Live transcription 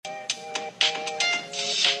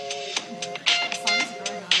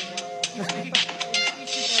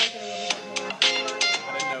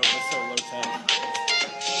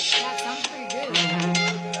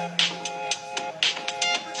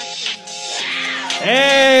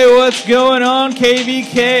Hey, what's going on,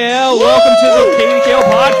 KVKL? Welcome to the KVKL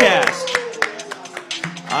podcast.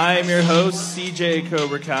 I am your host, CJ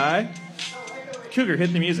Cobra Kai. Cougar,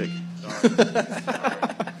 hit the music.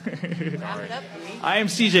 I am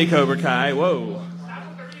CJ Cobra Kai. Whoa.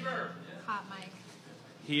 Hot mic.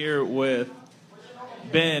 Here with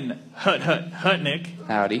Ben Hutnick.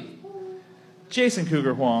 Howdy. Jason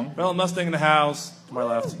Cougar Huang. Ballin Mustang in the house. To my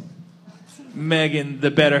left. Megan,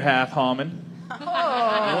 the better half Hallman.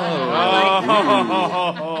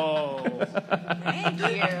 Thank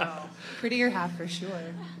you. Prettier half for sure.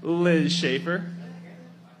 Liz Schaefer.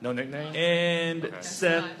 No nickname? And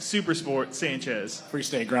Seth Supersport Sanchez. Free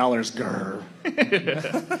State Growlers. Grr.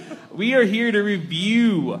 We are here to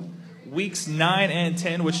review weeks 9 and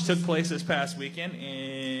 10, which took place this past weekend.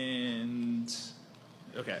 And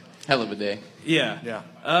okay, Hell of a day.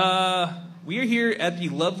 yeah. We are here at the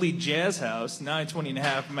lovely Jazz House, 920 and a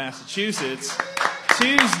half, Massachusetts.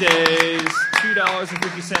 Tuesdays,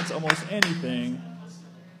 $2.50, almost anything.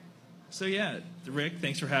 So yeah, Rick,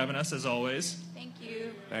 thanks for having us as always. Thank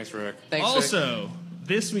you. Thanks, Rick. Thanks, Also,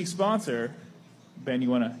 this week's sponsor, Ben, you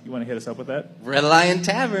wanna hit us up with that? Red Lion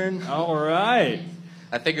Tavern. All right.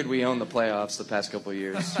 I figured we owned the playoffs the past couple of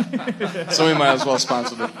years. So we might as well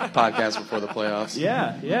sponsor the podcast before the playoffs.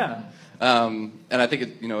 Yeah. And I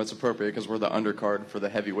think it's appropriate because we're the undercard for the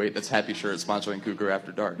heavyweight that's Happy Shirt sponsoring Cougar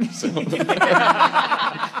After Dark. So.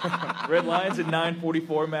 Red Lions at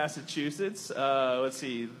 944 Massachusetts. Let's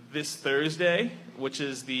see, this Thursday, which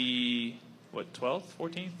is the 12th,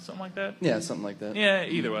 14th, something like that. Yeah, something like that. Yeah,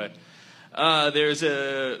 either way. There's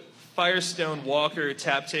a Firestone Walker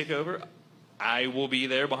tap takeover. I will be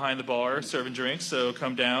there behind the bar serving drinks, so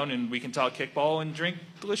come down and we can talk kickball and drink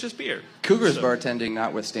delicious beer. Cougar's bartending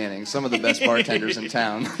notwithstanding, some of the best bartenders in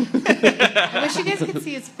town. I wish you guys could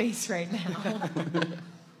see his face right now.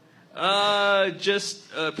 Just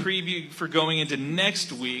a preview for going into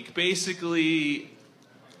next week. Basically,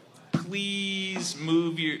 please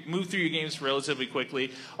move through your games relatively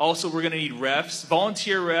quickly. Also, we're going to need refs,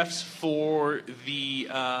 volunteer refs for the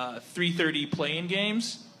 3:30 play-in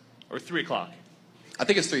games. Or 3 o'clock. I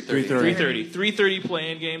think it's 3:30. 3:30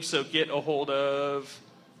 play-in games, so get a hold of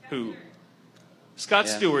who? Scott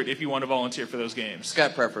Stewart, if you want to volunteer for those games.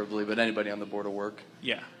 Scott preferably, but anybody on the board will work.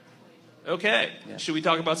 Yeah. Okay. Yeah. Should we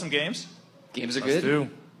talk about some games? Games are Let's good. do.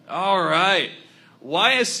 All right.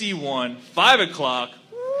 YSC 1, 5 o'clock.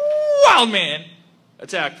 Wildman.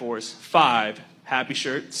 Attack Force 5. Happy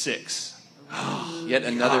Shirt 6. Yet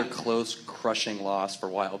another close, crushing loss for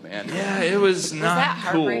Wildman. Yeah, it was not that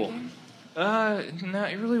cool. heartbreaking? No,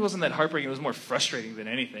 it really wasn't that heartbreaking. It was more frustrating than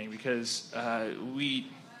anything because we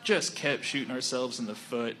just kept shooting ourselves in the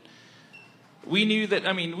foot. We knew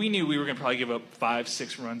we were going to probably give up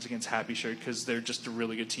 5-6 runs against Happy Shirt because they're just a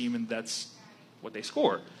really good team and that's what they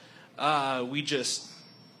score. We just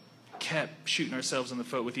kept shooting ourselves in the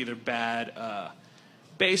foot with either bad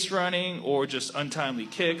base running or just untimely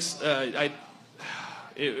kicks.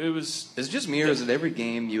 It was... Is it just me, or is it every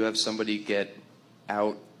game you have somebody get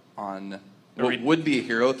out on what would be a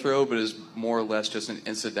hero throw, but is more or less just an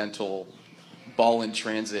incidental ball in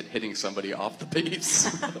transit hitting somebody off the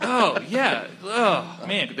base? Oh, yeah. Oh,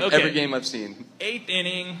 man. Okay. Every game I've seen. 8th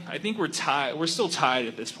inning. I think we're tied. We're still tied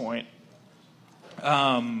at this point.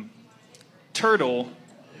 Turtle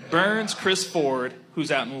burns Chris Ford,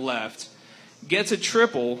 who's out in left, gets a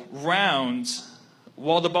triple, rounds.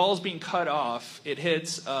 While the ball is being cut off, it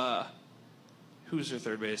hits, who's their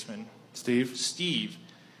third baseman? Steve.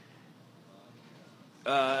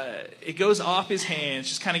 It goes off his hands,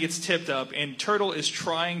 just kind of gets tipped up, and Turtle is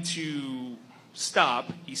trying to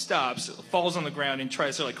stop. He stops, falls on the ground, and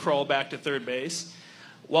tries to crawl back to third base.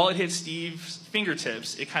 While it hits Steve's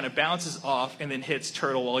fingertips, it kind of bounces off and then hits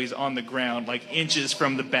Turtle while he's on the ground, inches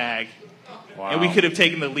from the bag. Wow. And we could have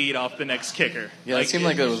taken the lead off the next kicker. Yeah, it seemed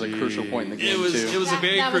like that was a crucial point in the game, too. It was a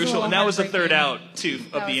very crucial, and that was the third out, too,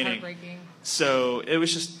 of the inning. So it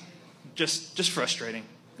was just frustrating.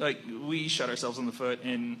 We shot ourselves in the foot,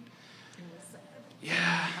 and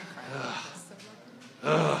yeah.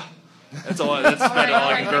 That's about all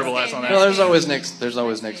I can verbalize on that. Well, there's always next week.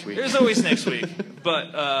 There's always next week.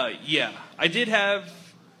 But, yeah, I did have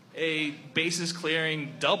a bases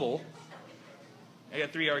clearing double. I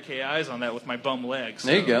got 3 RKIs on that with my bum leg. So.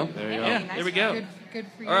 There you go. Yeah, nice. there we go. Good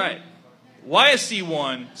for you. All right. YSC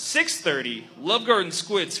 1, 6:30. Love Garden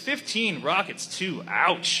Squids 15. Rockets 2.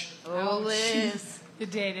 Ouch. Oh, Liz. The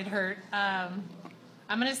day did hurt. I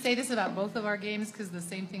I'm going to say this about both of our games because the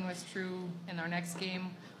same thing was true in our next game.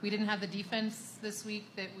 We didn't have the defense this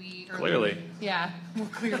week that we... Clearly. Yeah, well,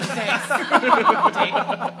 clearly, thanks.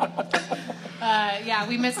 Yeah,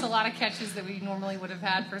 we missed a lot of catches that we normally would have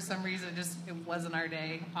had for some reason. Just it wasn't our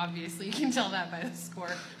day. Obviously, you can tell that by the score.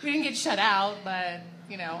 We didn't get shut out, but,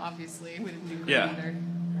 obviously we didn't do great either.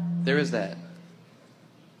 There is that.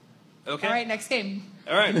 Okay. All right, next game.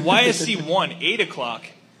 All right, YSC 1, 8 o'clock.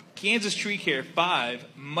 Kansas Tree Care 5,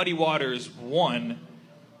 Muddy Waters 1.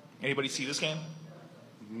 Anybody see this game?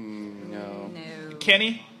 No.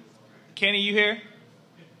 Kenny, you here?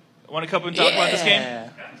 Want to come and talk about this game?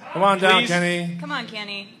 Come on down, Please. Kenny. Come on,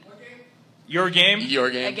 Kenny. Your game?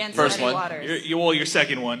 Your game. Against First Muddy one. Waters. Your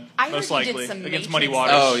second one, I heard most you did likely, some against Matrix Muddy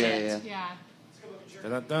Waters. Oh, shit. yeah. Yeah.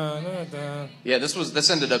 Da-da-da-da-da. Yeah, this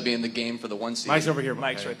ended up being the game for the 1 seed. Mike's over here.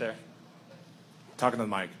 Mike's right there. Talking to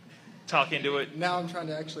the mic. Talk into it. Now I'm trying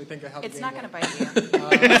to actually think of how It's the not game going to bite you.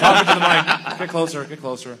 Talking to the mic. Get closer. Get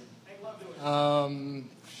closer. went.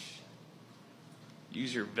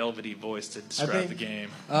 Use your velvety voice to describe think- the game.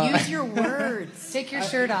 Use your words. Take your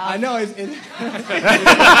shirt off. I know.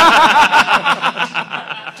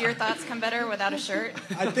 Do your thoughts come better without a shirt?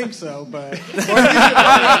 I think so, but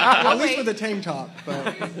at least with a tank top. But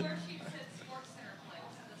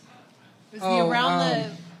Was he around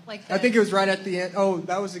the... I think it was right at the end. Oh,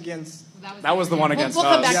 that was against. That was the one against We'll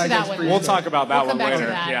come us. back Yeah, to that against one. Free We'll State. talk about that We'll one come back to later.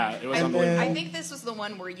 that. Yeah, it was And unbelievable. then- I think this was the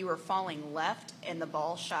one where you were falling left and the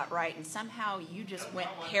ball shot right, and somehow you just went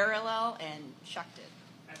parallel and shucked it.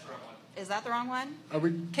 Is that the wrong one? Are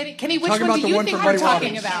we Kenny, which talking one about do the you one think for we're Muddy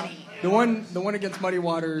talking Waters? about? The one against Muddy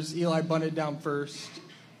Waters? Eli bunted down first,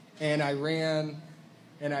 and I ran,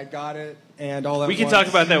 and I got it, and all that. We can talk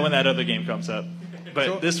about that when that other game comes up. But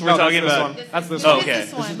So- this we're No, talking that's about. this one. That's this No, one. it's okay.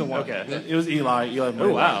 this one. This is the one. Okay. It was Eli. Oh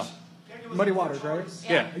wow. Muddy Waters, right?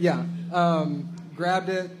 Yeah. Yeah. Grabbed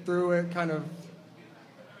it, threw it kind of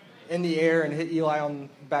in the air, and hit Eli on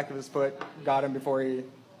the back of his foot. Got him before he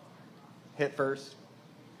hit first.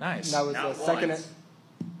 Nice. And that was Not the second. once.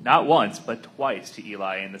 Not once, but twice to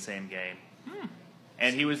Eli in the same game.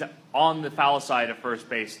 And he was on the foul side of first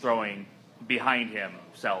base throwing behind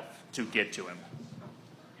himself to get to him.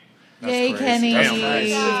 Yay, crazy. Kenny. Damn, nice.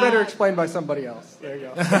 It's better explained by somebody else. There you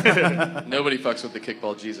go. Nobody fucks with the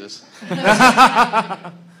kickball Jesus.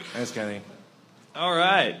 Thanks, Kenny. All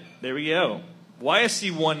right, there we go. YSC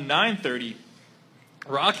 1, 9:30.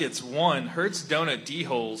 Rockets 1. Hertz Donut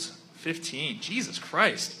D-Holes 15. Jesus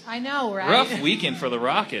Christ. I know, right? Rough weekend for the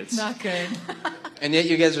Rockets. Not good. And yet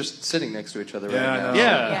you guys are sitting next to each other Yeah, I right now. know.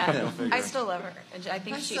 Yeah. Yeah. I still love her. I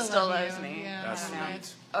think she still loves me. Yeah, That's I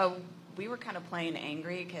don't know. We were kind of playing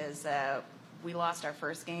angry because we lost our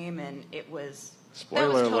first game, and that was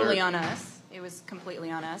Spoiler totally alert. on us. It was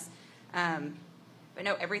completely on us. But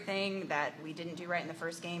no, everything that we didn't do right in the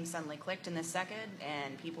first game suddenly clicked in the second,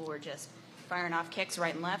 and people were just firing off kicks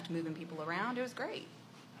right and left, moving people around. It was great.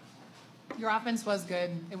 Your offense was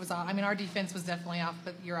good. It was. I mean, our defense was definitely off,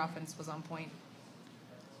 but your offense was on point.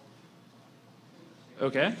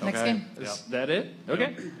 Okay. Next Okay. game. Is that it?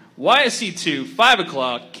 Okay. YSC 2, 5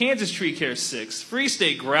 o'clock. Kansas Tree Care 6. Free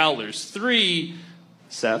State Growlers 3.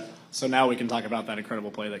 Seth. So now we can talk about that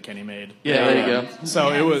incredible play that Kenny made. Yeah, there you go. So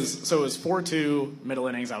it was 4-2 middle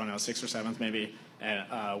innings. I don't know, 6th or 7th maybe.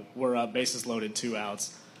 And we're up, bases loaded, 2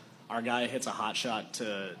 outs. Our guy hits a hot shot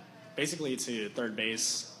to basically to third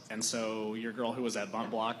base, and so your girl who was at bunt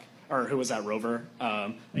block or who was at rover,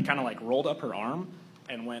 it kind of like rolled up her arm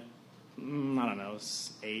and went, I don't know,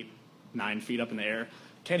 8, 9 feet up in the air.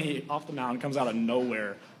 Kenny off the mound comes out of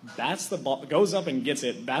nowhere, bats the ball, goes up and gets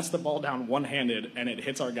it, bats the ball down one-handed, and it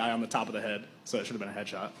hits our guy on the top of the head. So it should have been a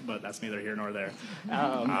headshot, but that's neither here nor there.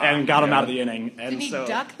 And got him out of the inning. And Did he so,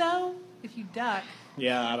 duck though? If you duck,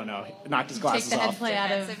 Yeah, I don't know. Knocked his take glasses the head off. play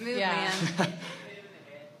out of. Defensive move, Yeah. man.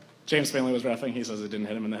 James Finley was reffing. He says it didn't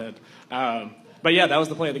hit him in the head. But yeah, that was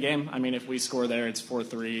the play of the game. I mean, if we score there, it's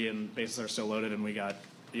 4-3, and bases are still loaded, and we got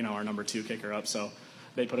our number 2 kicker up. So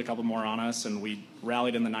they put a couple more on us, and we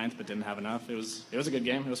rallied in the 9th, but didn't have enough. It was a good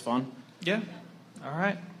game. It was fun. Yeah. All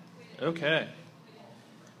right. Okay.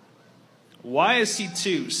 YSC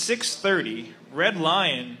 2, 6:30. Red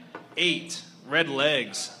Lion 8. Red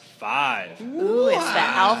Legs 5. Ooh, it's the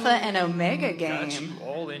Alpha and Omega Got you game.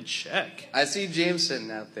 all in check. I see James sitting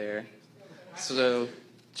out there. So,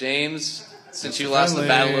 James, since you lost the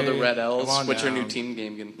Battle of the Red Come L's, on what's your new down. team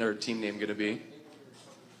name going to be?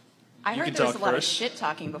 I You heard can there was a talk lot first. of shit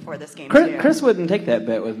talking before this game too. Chris wouldn't take that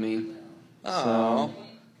bet with me. Oh,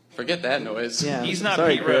 forget that noise. Yeah. He's not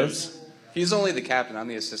Sorry, Pete Chris. Rose. He's only the captain. I'm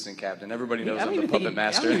the assistant captain. Everybody knows I I'm don't the even think puppet he-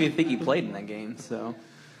 master. I don't even think he played in that game. So,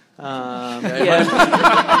 Yeah,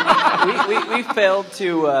 yeah, we failed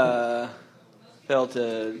to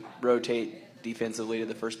rotate defensively to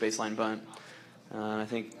the first baseline bunt. I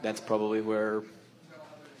think that's probably where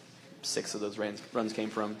 6 of those runs came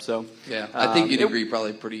from. So yeah, I think you'd agree.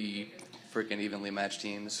 Probably pretty freaking evenly matched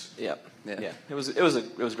teams. Yeah. It was a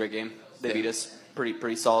great game. They beat us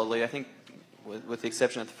pretty solidly. I think, with the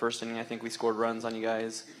exception of the first inning, I think we scored runs on you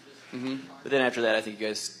guys. Mm-hmm. But then after that, I think you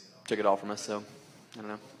guys took it all from us. So I don't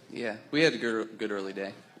know. Yeah, we had a good early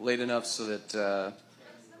day. Late enough so that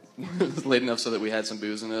we had some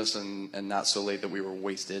booze in us, and not so late that we were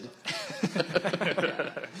wasted.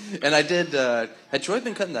 And I did. Had Troy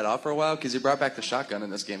been cutting that off for a while? Because he brought back the shotgun in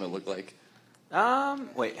this game. It looked like.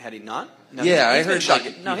 Wait, had he not? No, yeah, I heard he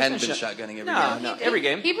hadn't been shotgunning every game. No, every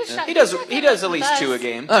game. He does at least 2 a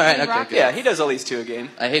game. All right, okay, good. Yeah, he does at least 2 a game.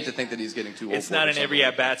 I hate to think that he's getting too old. It's not an every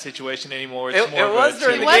at-bat situation anymore. It's It more was of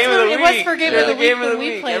during a the game of the week. It was for game of the week when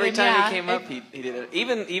we played Every him, time yeah. he came up, he did it.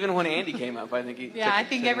 Even when Andy came up, I think he. Yeah, I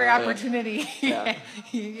think every opportunity, Yeah.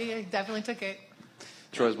 he definitely took it.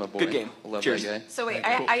 Troy's my boy. Good game. I love Cheers. that guy. So wait,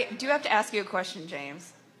 I do have to ask you a question,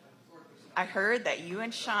 James. I heard that you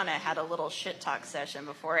and Shauna had a little shit talk session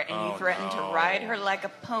before it, and you threatened to ride her like a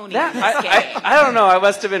pony in this game. I don't know. I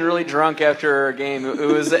must have been really drunk after a game. It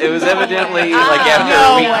was evidently like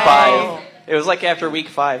after week 5. It was like after week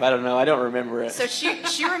 5. I don't know. I don't remember it. So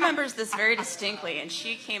she remembers this very distinctly, and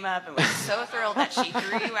she came up and was so thrilled that she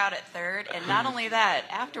threw you out at third. And not only that,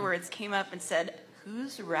 afterwards came up and said,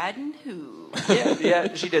 "Who's riding who?"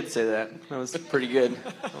 Yeah, she did say that. That was pretty good.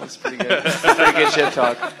 Pretty good shit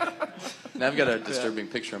talk. Now I've got a disturbing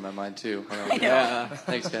picture in my mind too. I know. Yeah.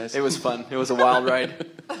 Thanks, guys. It was fun. It was a wild ride.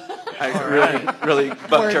 I really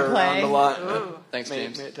bucked her around a lot. Ooh. Thanks,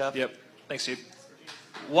 James. Made it tough. Yep. Thanks, Steve.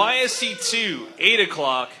 YSC2, 8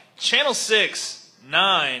 o'clock. Channel 6,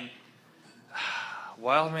 9.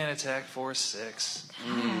 Wildman Attack 4, 6.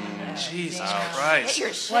 Jesus Christ. Get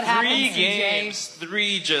your shit. What happened, 3 CJ? games,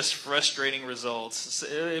 3 just frustrating results.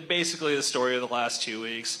 Basically the story of the last 2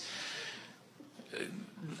 weeks.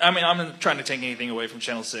 I mean, I'm not trying to take anything away from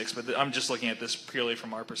Channel 6, but I'm just looking at this purely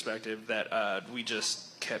from our perspective that we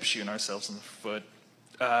just kept shooting ourselves in the foot.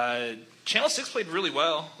 Channel 6 played really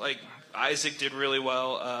well. Like, Isaac did really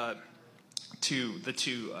well.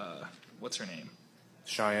 What's her name?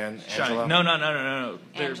 Cheyenne, Angela? No.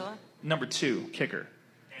 They're Angela? number 2, kicker.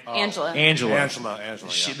 Angela. Angela.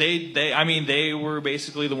 They were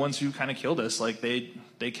basically the ones who kind of killed us. Like,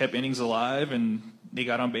 they kept innings alive, and they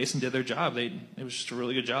got on base and did their job. It was just a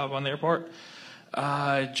really good job on their part.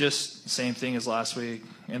 Just same thing as last week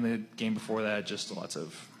and the game before that. Just lots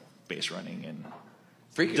of base running and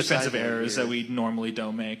defensive errors that we normally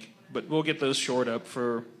don't make. But we'll get those shored up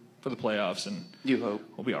for the playoffs, and You hope.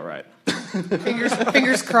 we'll be all right.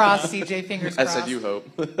 Fingers crossed, CJ. Fingers I crossed. said you hope.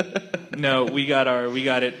 No, we got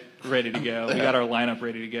it ready to go. We got our lineup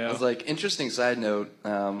ready to go. It's like, interesting side note,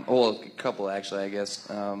 a couple actually, I guess.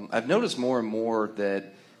 I've noticed more and more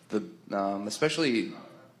that especially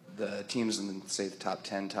the teams in, say, the top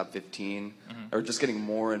 10, top 15 are just getting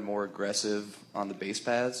more and more aggressive on the base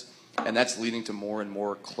paths, and that's leading to more and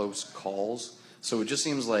more close calls. So it just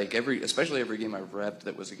seems like especially every game I've repped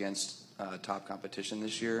that was against top competition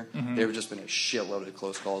this year, there have just been a shitload of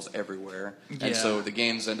close calls everywhere. Yeah. And so the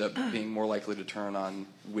games end up being more likely to turn on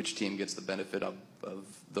which team gets the benefit of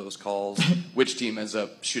those calls, which team ends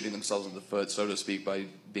up shooting themselves in the foot, so to speak, by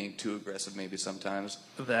being too aggressive maybe sometimes.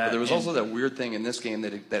 But there was also that weird thing in this game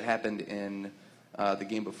that happened in the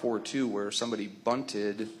game before, too, where somebody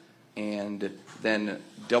bunted and then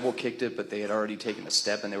double kicked it, but they had already taken a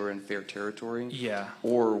step and they were in fair territory. Yeah.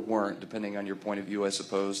 Or weren't, depending on your point of view, I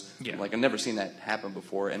suppose. Yeah. Like, I've never seen that happen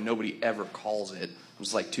before, and nobody ever calls it. It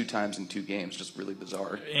was like 2 times in 2 games, just really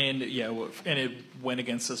bizarre. And and it went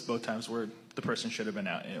against us both times where the person should have been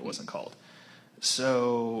out and it wasn't called.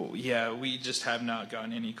 So yeah, we just have not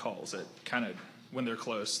gotten any calls that kind of, when they're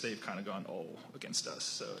close, they've kind of gone against us.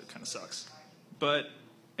 So it kind of sucks. But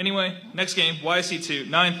anyway, next game, YC2,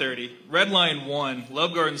 9:30. Red Lion 1,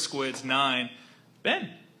 Love Garden Squids 9. Ben.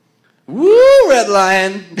 Woo, Red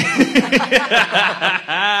Lion!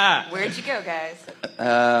 Where'd you go, guys?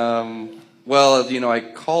 Well, I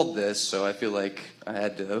called this, so I feel like I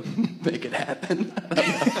had to make it happen.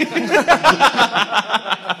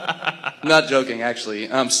 Not joking, actually.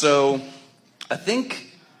 So I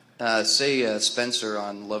think, say Spencer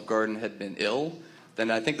on Love Garden had been ill, then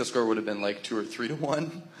I think the score would have been like 2 or 3 to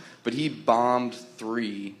 1. But he bombed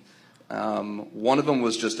 3. One of them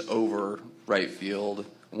was just over right field.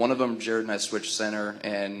 One of them, Jared and I switched center,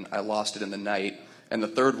 and I lost it in the night. And the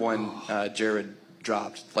third one, Jared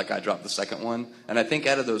dropped, like I dropped the second one. And I think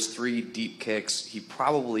out of those 3 deep kicks, he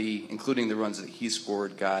probably, including the runs that he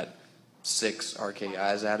scored, got 6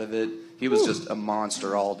 RKIs out of it. He was just a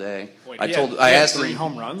monster all day. Wait, I he had asked 3 him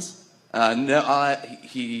home runs. No,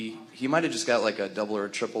 he might have just got like a double or a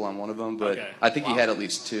triple on one of them, but Okay. I think he had at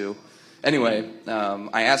least 2. Anyway,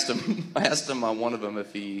 I asked him on one of them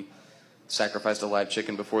if he sacrificed a live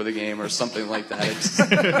chicken before the game or something like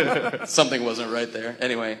that. Something wasn't right there.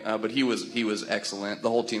 Anyway, but he was excellent. The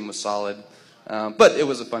whole team was solid. But it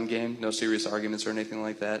was a fun game. No serious arguments or anything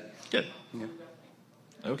like that. Good. Yeah.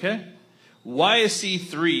 Okay. YSC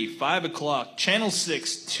 3, 5 o'clock, Channel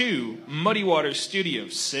 6, 2, Muddy Waters Studio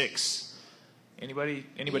 6. Anybody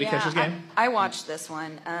catch this game? I watched this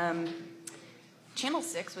one. Channel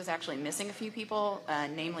 6 was actually missing a few people,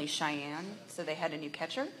 namely Cheyenne, so they had a new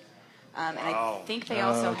catcher. And I think they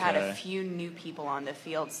also had a few new people on the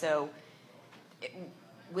field. So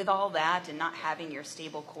with all that and not having your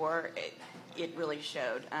stable core, it really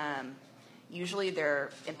showed. Usually they're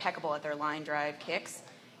impeccable at their line drive kicks,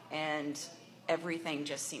 and everything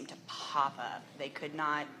just seemed to pop up. They could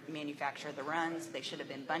not manufacture the runs. They should have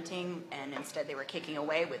been bunting, and instead they were kicking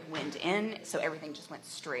away with wind in, so everything just went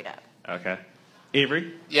straight up. Okay.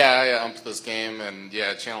 Avery? Yeah, I umped this game, and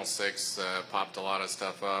yeah, Channel 6 popped a lot of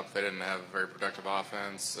stuff up. They didn't have a very productive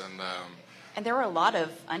offense, And there were a lot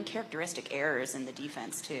of uncharacteristic errors in the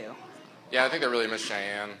defense, too. yeah, I think they really missed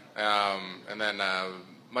Cheyenne. And then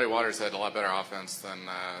Muddy Waters had a lot better offense than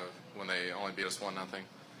when they only beat us 1-0.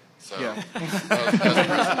 So Yeah. that was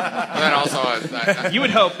impressive. And then also, You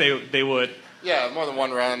would hope they would. yeah, more than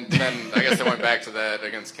one run. Then I guess they went back to that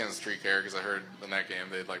against Kansas Tree Care because I heard in that game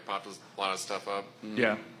they'd like popped a lot of stuff up.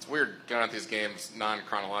 Yeah. It's weird going at these games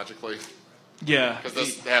non-chronologically Yeah. because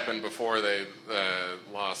this happened before they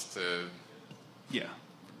lost to Yeah.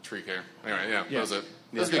 Tree Care. Anyway, yeah, Yeah. that was it.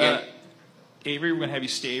 That was a good game. Avery, we're going to have you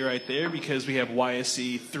stay right there because we have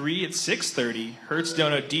YSC 3 at 6:30, Hertz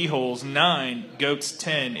Donut D-Holes 9, Goats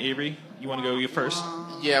 10. Avery, you want to go first?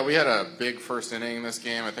 Yeah, we had a big first inning in this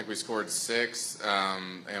game. I think we scored 6,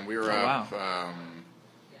 and we were up, I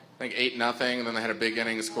think 8-0. And then they had a big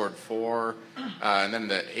inning, scored 4, and then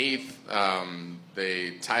the 8th,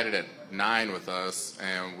 they tied it at 9 with us,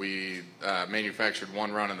 and we manufactured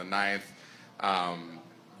 1 run in the 9th.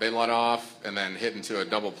 They let off and then hit into a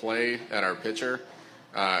double play at our pitcher.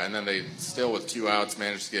 And then they still, with 2 outs,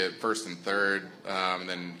 managed to get first and third. And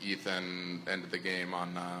then Ethan ended the game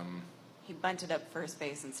on. He bunted up first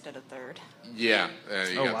base instead of third. Yeah,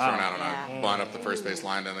 he got thrown out on a bunt up the first base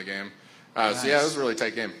line to end the game. So, yeah, it was a really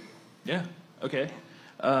tight game. Yeah. Okay.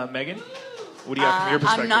 Megan, what do you have from your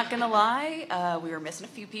perspective? I'm not going to lie. We were missing a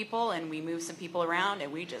few people, and we moved some people around,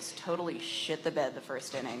 and we just totally shit the bed the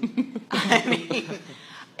first inning. I mean,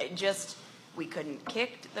 we couldn't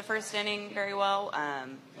kick the first inning very well.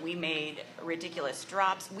 We made ridiculous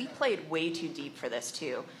drops. We played way too deep for this,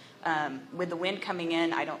 too. With the wind coming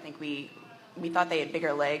in, I don't think we thought they had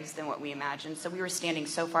bigger legs than what we imagined. So we were standing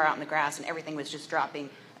so far out in the grass, and everything was just dropping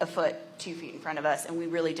a foot, 2 feet in front of us, and we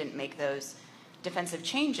really didn't make those defensive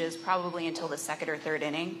changes probably until the second or third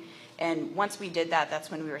inning. And once we did that, that's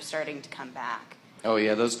when we were starting to come back. Oh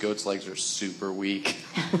yeah, those goats' legs are super weak.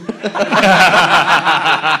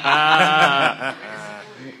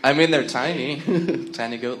 I mean, they're tiny,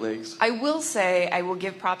 tiny goat legs. I will say, I will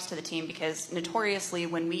give props to the team because notoriously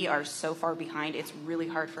when we are so far behind, it's really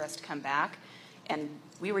hard for us to come back. And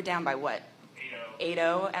we were down by what?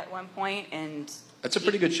 8-0 at one point, and That's a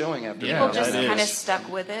pretty good showing after people that. just kind of stuck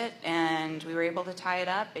with it, and we were able to tie it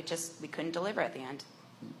up. We couldn't deliver at the end.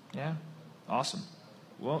 Yeah. Awesome.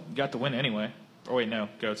 Well, you got the win anyway. Oh, wait, no.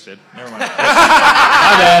 Goats did. Never mind. My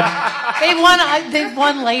bad. They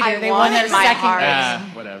won later. I they won won their in my second heart.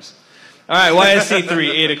 game. Whatevs. All right, YSC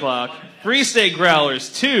 3, 8 o'clock. Free State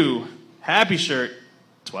Growlers 2, Happy Shirt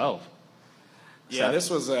 12. Yeah, this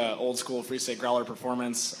was an old school Free State Growler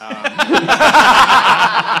performance. That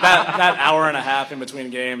hour and a half in between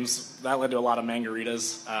games, that led to a lot of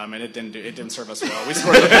mangaritas, and it didn't serve us well. We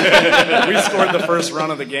scored the first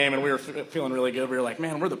run of the game, and we were feeling really good. We were like,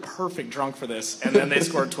 man, we're the perfect drunk for this. And then they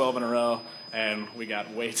scored 12 in a row, and we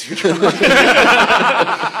got way too drunk.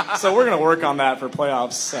 So we're going to work on that for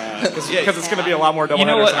playoffs because it's going to be a lot more double. You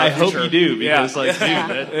know what? I future. hope you do because, dude,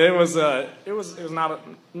 it was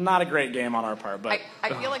not a great game on our part. But I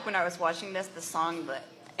feel like when I was watching this, the song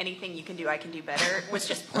 "Anything You Can Do, I Can Do Better" was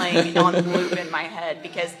just playing on loop in my head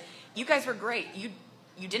because you guys were great. You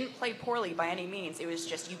didn't play poorly by any means. It was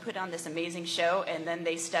just you put on this amazing show, and then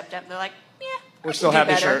they stepped up. They're like, "Yeah, we're still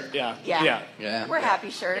Happy Shirt." Yeah. We're Happy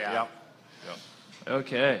Shirt. Yeah.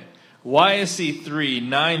 Okay. YSC 3,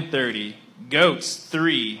 9:30. Goats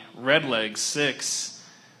 3, Redlegs 6.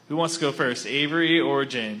 Who wants to go first, Avery or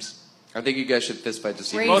James? I think you guys should fist fight to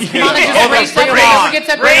see. Race. who's- Come on, just race up. Whoever gets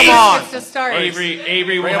up Bring 'em first on. gets to start. Avery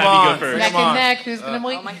will Bring 'em have on. you go first. Neck on. and neck. Who's gonna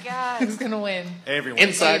win? Oh my God. Who's gonna win? Everyone.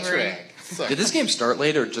 Inside Avery. track. Did this game start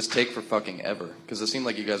late or just take for fucking ever? Because it seemed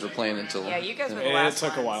like you guys were playing until. Yeah, you guys were the It last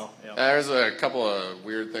took a ones. while. Yeah. There's a couple of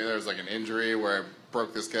weird things. There was like an injury where I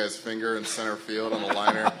broke this guy's finger in center field on a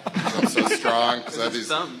liner. I'm so strong because I had these.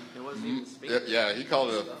 Thumb. It wasn't even speaking. Yeah, he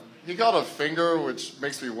called it a finger, which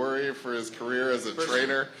makes me worry for his career as a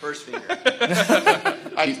trainer. First finger.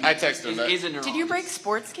 I texted him that. He's a neurologist. Did you break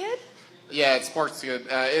Sports Kid? Yeah, it's sports good.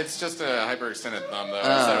 It's just a hyperextended thumb, though.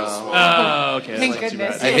 I said it was swollen. Oh, okay. Thank That's not too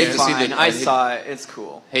goodness. bad. I hate to see Fine. that. I saw it. It's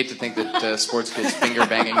cool. Hate to think that sports kids' finger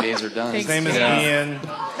banging days are done. Thanks. His name is Ian.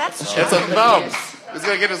 That's It's a thumb. He's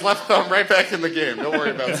going to get his left thumb right back in the game. Don't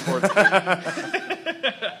worry about sports. You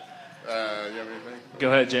have anything?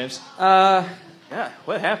 Go ahead, James. Yeah,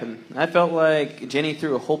 what happened? I felt like Jenny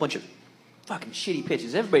threw a whole bunch of fucking shitty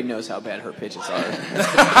pitches. Everybody knows how bad her pitches are.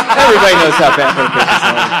 Everybody knows how bad her pitches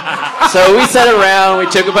are. So we sat around,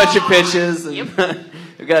 we took a bunch of pitches, and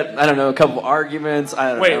we got, I don't know, a couple of arguments.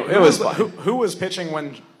 I don't know. It was fun. Who was pitching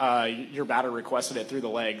when your batter requested it through the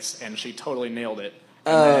legs and she totally nailed it?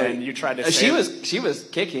 And then you tried to She save was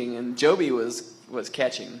kicking, and Joby was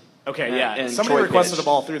catching. Okay, yeah. And Somebody Troy requested pitched. the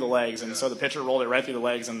ball through the legs, and so the pitcher rolled it right through the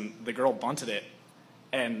legs, and the girl bunted it.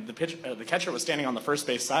 And the catcher was standing on the first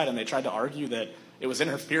base side, and they tried to argue that it was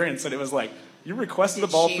interference, and it was like, you requested the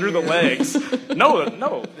ball through the legs. No.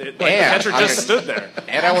 The catcher just stood there.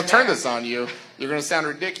 And I will turn this on you. You're going to sound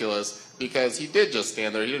ridiculous because he did just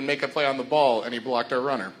stand there. He didn't make a play on the ball, and he blocked our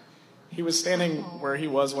runner. He was standing where he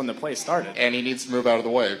was when the play started. And he needs to move out of the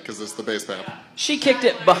way because it's the base path. She kicked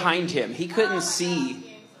it behind him. He couldn't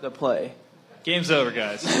see the play. Game's over,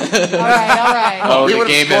 guys. All right. Oh, We the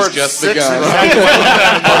would've game has scored just 6 begun.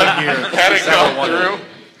 Had it gone through.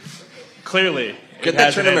 Clearly. Get it that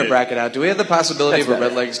hasn't tournament ended. bracket out. Do we have the possibility That's of a better.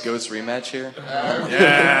 Red Legs Goats rematch here?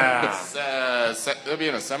 Yeah. It'll be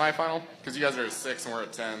in a semifinal because you guys are at 6 and we're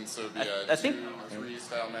at 10, so it'll be a I think- 2-3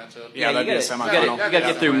 style matchup. Yeah, that'd be a You semifinal. got to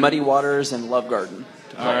get through Muddy Waters and Love Garden.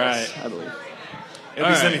 All right. I believe. It'll be All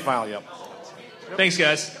right. semifinal, yep. Thanks,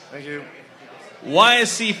 guys. Thank you.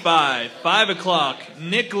 YSC 5 o'clock,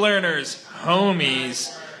 Nick Lerner's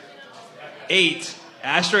homies. 8,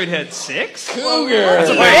 Asteroid Head 6? Cougar. What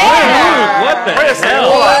the Wait a second.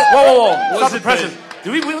 hell? Whoa. Was Stop it the presses.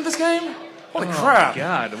 Did we win this game? Holy crap.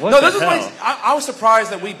 God, what No, the this is hell? like, I was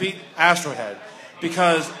surprised that we beat Astrohead.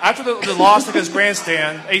 Because after the loss against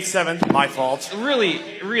Grandstand, 8-7, my fault. Really,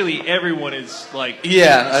 everyone is like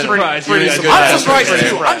Yeah, surprised. pretty you guys good. beat I'm Asteroid surprised Head.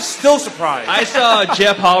 too. I'm still surprised. I saw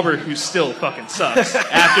Jeff Halbert, who still fucking sucks,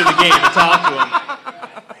 after the game and talked to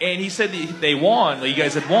him. And he said that they won, like you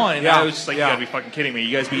guys had won, and Yeah, I was just like, yeah. you gotta be fucking kidding me.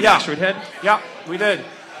 You guys beat Yeah. Asteroid Head? Yeah, we did.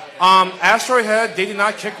 Asteroid Head, they did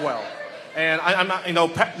not kick well. And I'm not,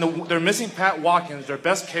 they're missing Pat Watkins, their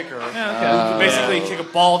best kicker. Who basically kick a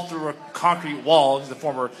ball through a concrete wall. He's a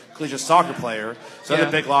former collegiate soccer player. So that's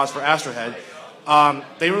a big loss for Asteroid Head.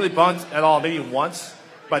 They really bunt at all, maybe once,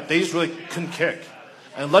 but they just really couldn't kick.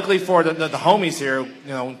 And luckily for the homies here,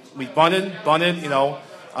 we bunted,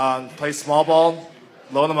 played small ball,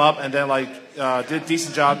 load them up, and then did a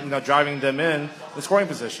decent job, driving them in the scoring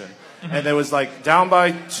position. And it was down by,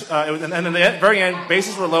 and then at the very end,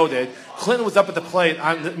 bases were loaded. Clinton was up at the plate.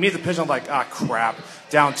 Me as a pitcher, I'm like, crap,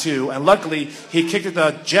 down 2. And luckily, he kicked it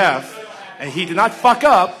to Jeff, and he did not fuck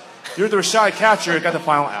up. Threw the Rashad catcher, got the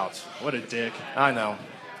final out. What a dick. I know.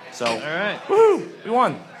 So, All right. woohoo, we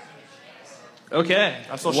won. Okay.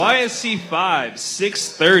 I'm so shocked. YSC 5,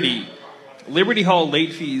 6:30. Liberty Hall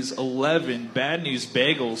late fees 11. Bad News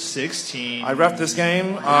Bagels 16. I reffed this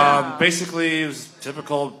game. Basically, it was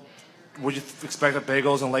typical. Would you expect of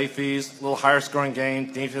bagels and late fees? A little higher scoring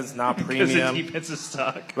game. Defense not because the premium. defense is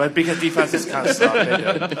stuck. But because defense is kind of stuck. They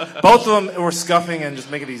did. Both of them were scuffing and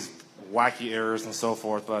just making these wacky errors and so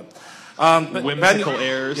forth. But Whimsical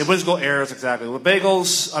errors. Yeah, whimsical errors, exactly. With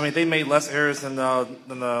bagels, they made less errors than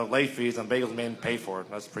the late fees, and bagels made them pay for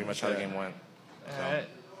it. That's pretty much how the game went. All right.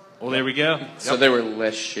 Well, there we go. So they were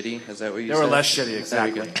less shitty? Is that what you They said? were less shitty,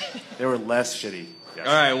 exactly. Very good. They were less shitty. Yes.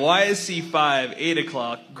 All right, YSC 5, 8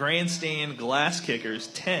 o'clock. Grandstand Glass Kickers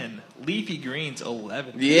 10. Leafy Greens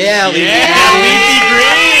 11. Yeah, Leafy Leafy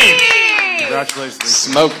Greens! Congratulations.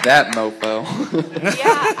 Smoke that mofo.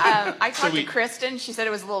 Yeah, I talked to Kristen. She said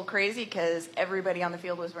it was a little crazy because everybody on the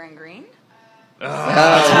field was wearing green.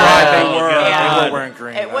 That's right. They were. Yeah. They were wearing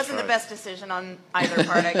green. It that's wasn't right. the best decision on either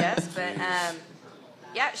part, I guess. But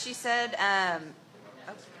yeah, she said.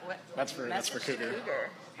 What? That's for Cougar.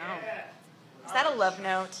 Oh. Is that a love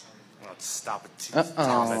note? Oh, stop it.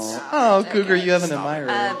 Oh, Cougar, you have an admirer.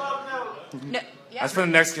 Yeah. That's for the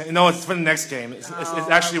next game. No, it's for the next game. It's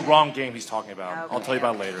actually the wrong game he's talking about. Okay. I'll tell you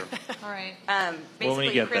about it later. All right.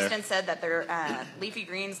 Basically, Kristen said that their Leafy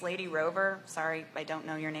Greens Lady Rover, sorry, I don't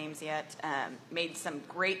know your names yet, made some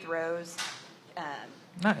great throws.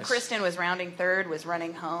 Nice. Kristen was rounding third, was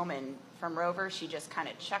running home, and from Rover, she just kind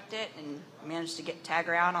of chucked it and managed to tag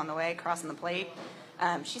her out on the way, crossing the plate.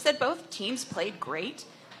 She said both teams played great.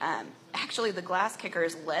 Actually, the Glass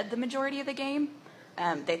Kickers led the majority of the game.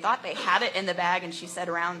 They thought they had it in the bag, and she said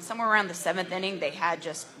somewhere around the 7th inning, they had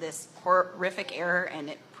just this horrific error, and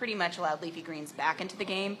it pretty much allowed Leafy Greens back into the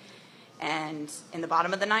game. And in the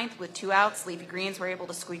bottom of the 9th, with 2 outs, Leafy Greens were able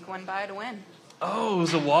to squeak one by to win. Oh, it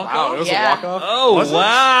was a walk-off? Wow, it was a walk-off? Oh, Was it?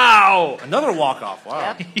 wow. Another walk-off.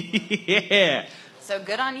 Wow. Yep. Yeah. So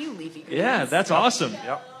good on you, Leafy Greens. Yeah, that's awesome.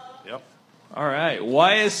 Yep. All right.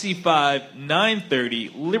 YSC 5,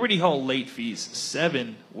 9:30. Liberty Hall late fees,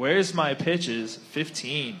 7. Where's my pitches,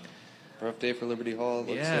 15. Rough day for Liberty Hall.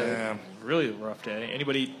 Yeah, really rough day.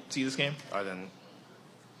 Anybody see this game? I didn't.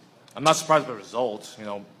 I'm not surprised by the results.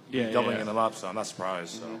 Doubling them up, so I'm not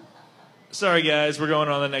surprised. So. Sorry, guys. We're going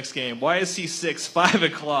on to the next game. YSC 6, 5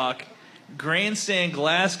 o'clock. Grandstand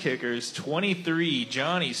Glass Kickers, 23.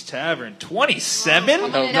 Johnny's Tavern, 27?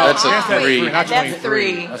 No, that's a 3. Not That's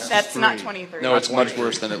 23. 3. That's That's not 3. 23. No, it's much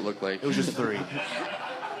worse than it looked like. It was just 3. I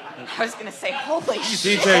was going to say, holy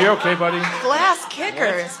shit. DJ, you okay, buddy? Glass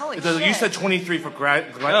Kickers. Holy shit. You said 23 for grass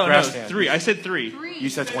No, stand. 3. I said 3. You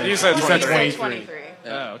said 20. You said 23.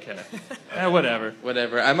 Oh, okay. Whatever.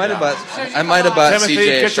 Whatever. I might have bought Timothy, CJ a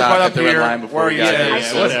get your shot butt at up the red here. line before Where he are you? got here.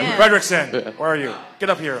 Yeah, so- whatever. Fredrickson, where are you? Get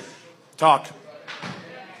up here. Talk.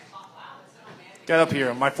 Get up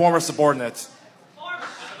here. My former subordinate.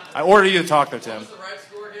 I ordered you to talk there, Tim.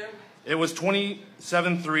 It was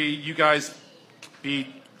 27-3. You guys beat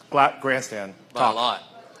Grandstand. By a lot.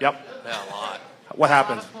 Yep. Yeah, a lot. What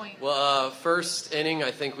happened? Well, first inning,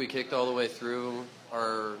 I think we kicked all the way through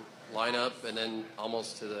our lineup and then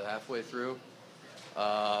almost to the halfway through.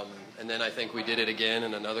 And then I think we did it again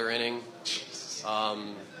in another inning.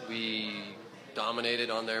 We dominated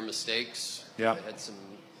on their mistakes. Yeah. They had some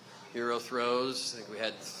hero throws. I think we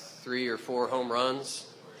had 3 or 4 home runs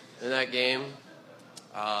in that game.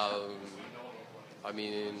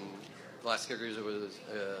 Glass Kickers was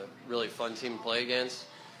a really fun team to play against.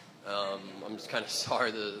 I'm just kind of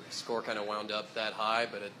sorry the score kind of wound up that high,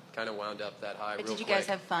 but it kind of wound up that high. But real did you quick. guys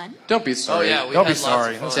have fun? Don't be sorry. Oh yeah, we Don't had be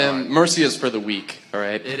sorry. Lots of fun. Tim, mercy is for the weak, all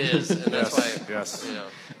right? It is, and that's why. Yes.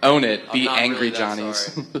 Own it. I'm Be not angry, really that Johnnies.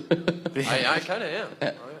 sorry. I kind of am.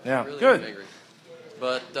 Yeah, I really good. am angry.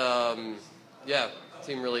 But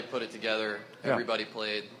team really put it together. Yeah. Everybody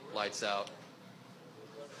played lights out.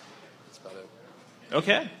 That's about it.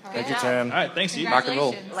 Okay. Thank you, Tim. All right, thanks, you. Rock and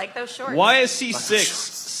roll. Like those shorts. YSC 6,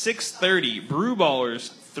 6:30. Brew Ballers,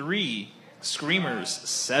 3. Screamers,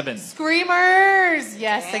 7. Screamers!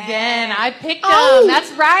 Yes, Dang. again. I picked them. Oh!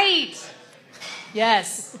 That's right.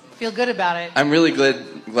 Yes. Feel good about it. I'm really glad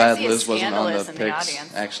I see a Liz wasn't on the scandalous in the picks,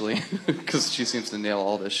 audience. actually, because she seems to nail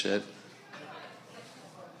all this shit.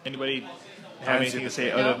 Anybody have anything to say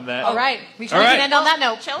other than that? All right. We All right. can end on that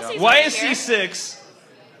note. Chelsea's right YSC here. 6,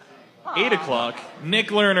 8 o'clock. Nick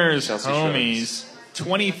Lerner's Chelsea homies,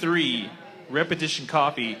 23. Repetition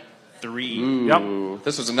Coffee, 3. Ooh,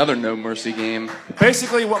 this was another no mercy game.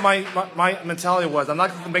 Basically, what my mentality was, I'm not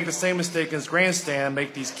going to make the same mistake as Grandstand and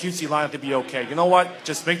make these cutesy lineup to be okay. You know what?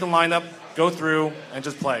 Just make the lineup, go through, and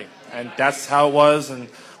just play. And that's how it was. And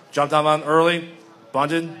jumped on early,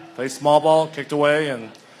 bunted, played small ball, kicked away, and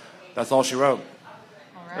that's all she wrote.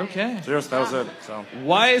 All right. Okay. Seriously, that was it. So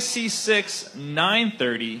YSC 6,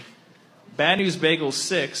 9:30. Bad News Bagels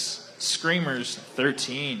 6. Screamers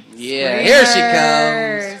 13. Yeah, here she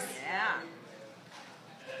comes.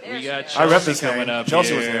 Yeah. We got I ref Chelsea this coming game. up Chelsea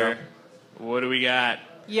here. was there. What do we got?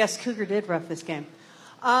 Yes, Cougar did ref this game.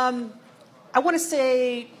 I want to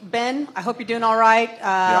say, Ben, I hope you're doing all right.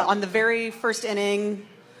 On the very first inning,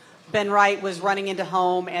 Ben Wright was running into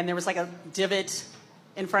home, and there was like a divot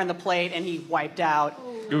in front of the plate, and he wiped out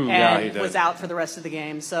Ooh, yeah, he and did. was out for the rest of the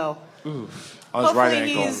game. So on his hopefully right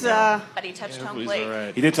ankle. he's But he touched home He's plate. all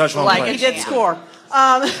right. He did touch home Like plate. he did score.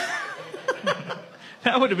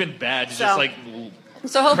 That would have been bad to So- just like.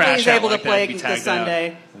 So hopefully Crash he's out able like to that, play be this tagged out.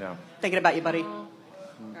 Sunday. No. Thinking about you, buddy. All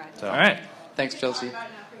right. Thanks, Chelsea.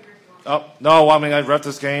 Oh no! I mean, I ref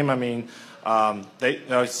this game. I mean,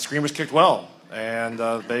 Screamers kicked well, and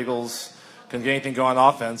Bagels couldn't get anything going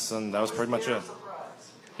on offense, and that was pretty much it.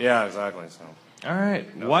 Yeah, exactly. So All right.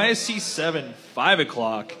 YSC 7, 5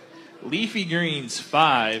 o'clock. Leafy Greens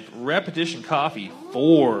 5. Repetition Coffee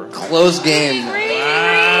 4. Close game.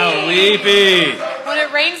 Wow, Leafy. When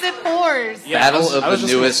it rains, it pours. Yeah, Battle I was of the just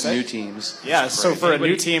gonna newest say- new teams. Yeah, so for a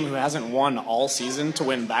new team who hasn't won all season to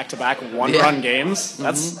win back-to-back one-run games,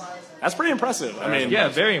 that's pretty impressive. I mean, Yeah,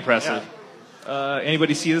 very impressive.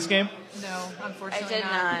 Anybody see this game? No, I unfortunately did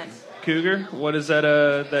not. Cougar, what does that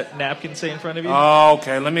napkin say in front of you?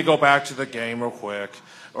 Okay, let me go back to the game real quick.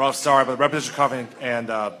 Or sorry, but Repetition Coffee and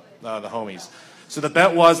the homies. So the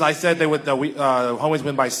bet was, I said the homies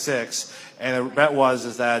win by 6, and the bet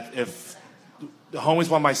was that if the homies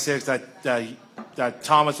won by 6, that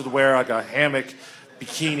Thomas would wear like a hammock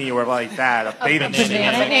bikini or like that, a bathing suit.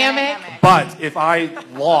 Banana hammock. But if I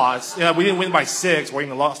lost, we didn't win by 6, or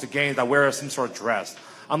even lost the game, I wear some sort of dress.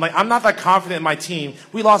 I'm like, I'm not that confident in my team.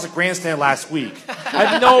 We lost a grandstand last week. I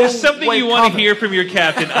have no There's something way you want to confident. hear from your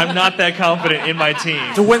captain. I'm not that confident in my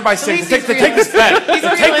team. To win by 6, to take this bet. He's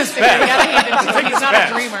To take this realistic. You gotta bet. hand it to him. Take He's this not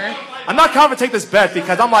bet. a dreamer. I'm not confident to take this bet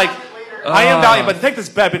because I'm like, I am valiant, but to take this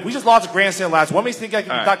bet, but we just lost a grandstand last. What makes me think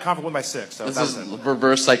I'm not confident to win by 6? So This that's is it.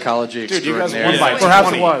 reverse psychology Dude, you guys extraordinary. won by Perhaps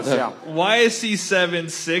 20. it was, yeah. YSC 7,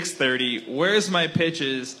 630. Where's my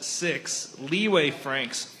pitches? 6. Leeway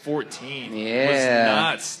Franks 14.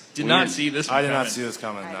 Yeah. Did not see this one I did not coming. see this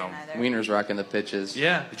coming, no. Wiener's rocking the pitches.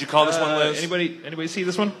 Yeah. Did you call this one, Liz? Anybody see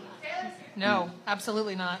this one? No,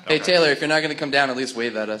 absolutely not. Hey, Taylor, if you're not going to come down, at least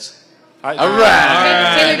wave at us. All All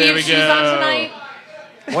right. Taylor, do there you we have shoes on go. tonight?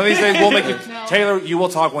 One of these days, we'll make it. Taylor, you will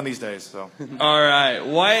talk one of these days. So. All right.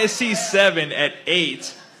 YSC 7 at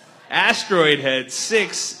 8. Asteroid Head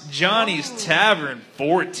 6. Johnny's Tavern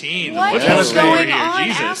 14. What Look at is the score going here. on,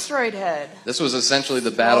 Jesus. Asteroid Head? This was essentially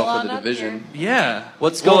the battle Roll for the on up division. Yeah.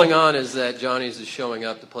 What's going on is that Johnny's is showing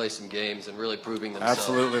up to play some games and really proving themselves.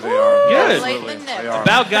 Absolutely, they are. Good. Late in the nip. They are.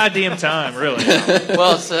 About goddamn time, really.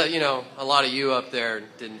 Well, it's, a lot of you up there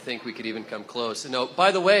didn't think we could even come close. No,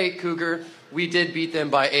 by the way, Cougar, we did beat them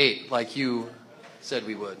by 8, like you said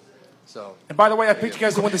we would. So. And by the way, I picked you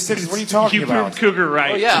guys to win the 6. What are you talking You about? proved Cougar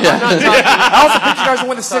right. Oh yeah, I'm not talking. I also picked you guys to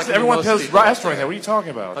win the 6. Talking to Everyone most feels people. Asteroid Head. What are you talking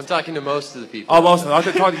about? I'm talking to most of the people. Oh, most of them. I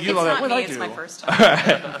was talking to you. It's Like, not what me, did I it's do? my first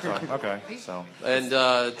time. Okay, so. And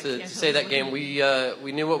to say that game,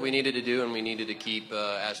 we knew what we needed to do, and we needed to keep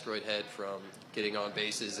Asteroid Head from getting on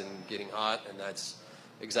bases and getting hot, and that's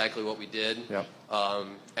exactly what we did. Yep.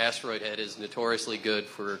 Asteroid Head is notoriously good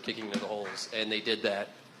for kicking to the holes, and they did that.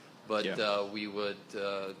 But we would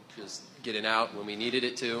just get it out when we needed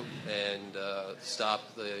it to, and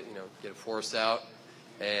stop get it forced out,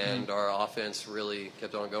 and our offense really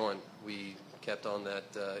kept on going. We kept on that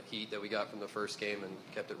heat that we got from the first game and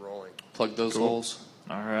kept it rolling. Plug those holes.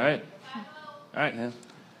 All right. Yeah.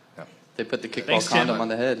 They put the kickball Thanks, Tim. condom on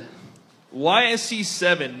the head. YSC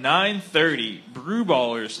 7, 930. Brew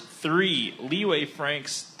Ballers 3. Leeway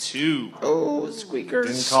Franks 2. Oh, squeaker.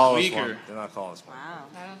 Didn't call us Squeaker. one. Did not call us one. Wow.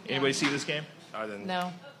 Anybody see this game? I didn't.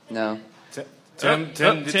 No. No. Tim did.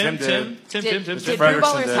 Did Mr. Brew Frederickson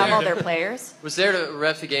Ballers did. have all their players? Was there to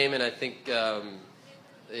ref the game, and I think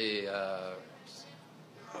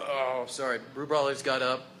Brew Brawlers got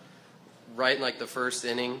up right in like the first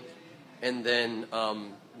inning, and then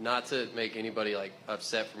not to make anybody like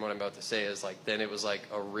upset from what I'm about to say is like then it was like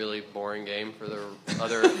a really boring game for the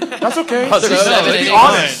other. That's okay. Other So, seven be innings.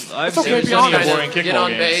 honest. I've It's okay, seen be plenty of honest. boring Get kickball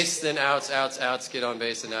on games. base, then outs, get on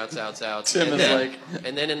base, and outs. Tim and is then, like-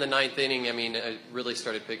 and then in the ninth inning, I mean, it really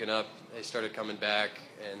started picking up. They started coming back,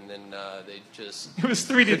 and then they just It was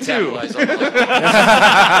 3-2. capitalized on it.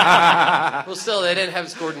 Well, still, they didn't have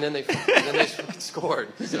scored, and then they scored.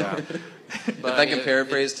 So. If I can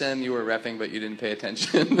paraphrase, Tim, you were repping, but you didn't pay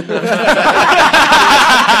attention. Hey,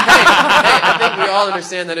 I think we all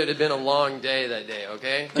understand that it had been a long day that day,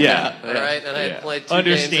 okay? Yeah. All right? And I had played 2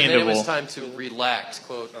 games, and then it was time to relax,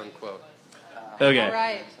 quote unquote. Okay. All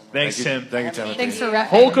right. Thanks, Tim. Thank you, Timothy. Thanks for repping.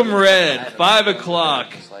 Holcomb Red, 5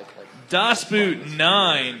 o'clock. Das Boot,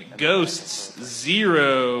 9. Ghosts,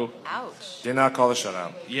 0. Ouch. Did not call the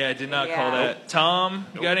shutout. Yeah, I did not Yeah. call that. Tom,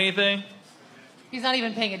 you got anything? He's not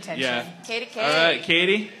even paying attention. Yeah. K to K. All right,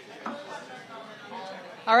 Katie.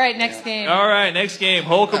 All right, next game. All right, next game.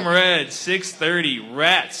 Holcomb Red, 6:30.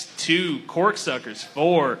 Rats, 2. Corksuckers,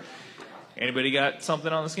 4. Anybody got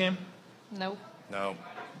something on this game? Nope. No.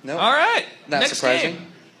 No. All right. Not next surprising. game.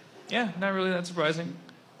 Yeah, not really that surprising.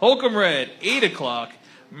 Holcomb Red, 8 o'clock.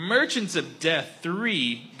 Merchants of Death,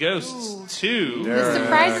 3. Ghosts, 2. This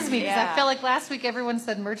surprises me because Yeah. I felt like last week everyone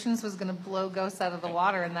said Merchants was going to blow Ghosts out of the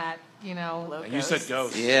water and that, And you said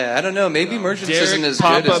ghost. Yeah, I don't know. Maybe Merchants Derek isn't as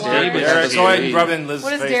Pop good as Up Derek. Davis. Derek, go ahead and rub it in Liz's What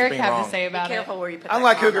does face Derek being have wrong. to say Be about it? careful where you put that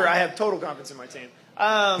Unlike comma. Cougar, I have total confidence in my team.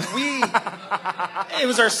 It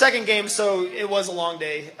was our second game, so it was a long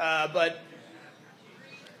day. But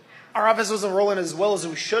our offense wasn't rolling as well as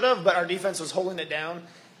we should have, but our defense was holding it down.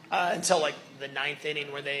 until like the 9th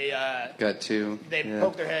inning where they got two. They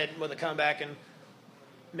poked their head with a comeback, and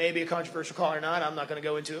maybe a controversial call or not, I'm not going to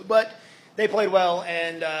go into it. But they played well,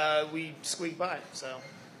 and we squeaked by. So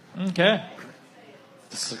okay.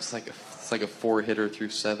 This looks like it's like a 4-hitter through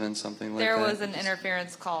 7, something like that. There was an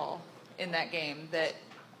interference call in that game that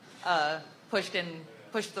pushed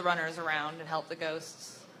the runners around and helped the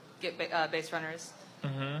Ghosts get base runners.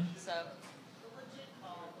 Mm-hmm. So.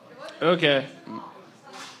 Okay.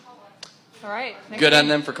 All right. Good on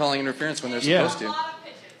them for calling interference when they're supposed to.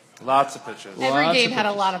 Lots of pitches. Every game had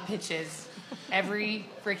a lot of pitches. Every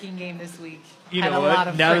freaking game this week. You had know a lot what?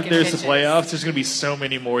 of Now that frickin' there's pitches. the playoffs, there's going to be so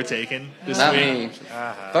many more taken this Not week. me.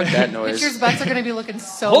 Fuck that noise. Pitchers' butts are going to be looking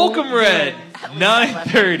so Holcomb Red, good.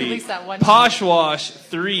 9:30. At least that one. Poshwash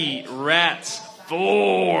 3, Rats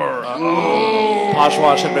 4.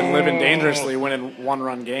 Poshwash had been living dangerously, winning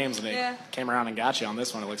 1-run games, and it came around and got you on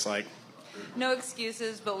this one, it looks like. No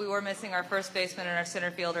excuses, but we were missing our first baseman and our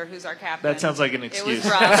center fielder, who's our captain. That sounds like an excuse. It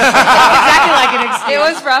was rough. Exactly like an excuse. It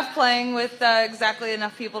was rough playing with exactly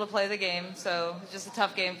enough people to play the game, so it was just a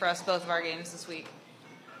tough game for us, both of our games this week.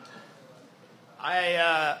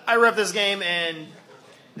 I ref this game, and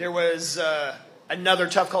there was another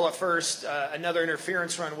tough call at first, another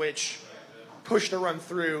interference run, which pushed the run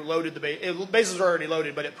through, loaded the base. Bases were already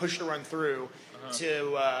loaded, but it pushed the run through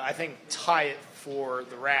to, I think, tie it for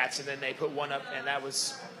the Rats, and then they put one up, and that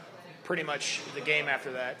was pretty much the game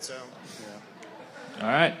after that. So, All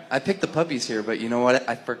right. I picked the puppies here, but you know what?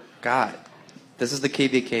 I forgot. This is the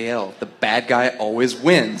KBKL. The bad guy always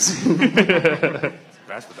wins.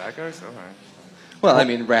 Rats the bad guys? All right. Well, I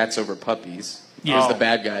mean, rats over puppies. He was the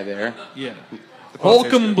bad guy there. Yeah.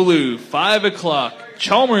 Holcomb Blue, 5 o'clock.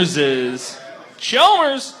 Chalmers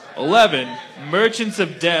 11. Merchants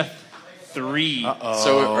of Death 3.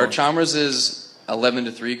 So are Chalmers'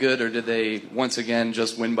 11-3 good, or did they once again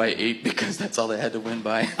just win by 8 because that's all they had to win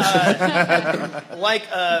by?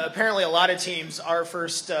 Apparently a lot of teams, our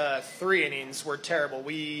first 3 innings were terrible.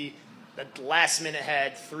 We, at the last minute,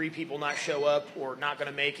 had 3 people not show up or not going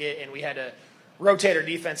to make it, and we had to rotate our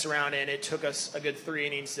defense around, and it took us a good 3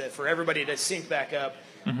 innings for everybody to sync back up.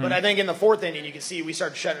 Mm-hmm. But I think in the 4th inning, you can see we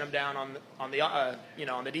started shutting them down on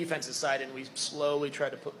the defensive side, and we slowly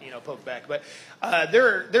tried to poke back. But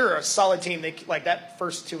they're a solid team. They like that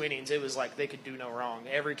first 2 innings, it was like they could do no wrong.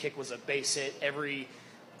 Every kick was a base hit. Every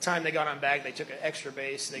time they got on bag, they took an extra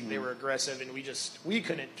base. They were aggressive, and we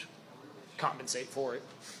couldn't compensate for it.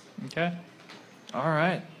 Okay. All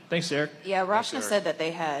right. Thanks, Eric. Yeah, Rashna said that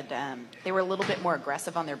they had they were a little bit more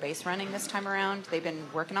aggressive on their base running this time around. They've been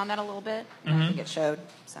working on that a little bit. I think it showed.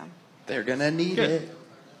 So they're gonna need it.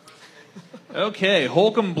 Okay,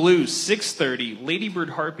 Holcomb Blue 6:30, Ladybird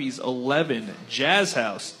Harpies 11, Jazz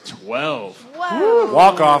House 12. Whoa.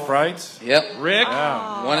 Walk off, right? Yep. Rick.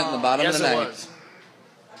 Yeah. Won it in the bottom of the ninth. Was.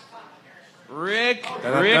 Rick,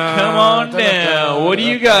 come on down. What do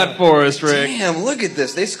you got for us, Rick? Damn, look at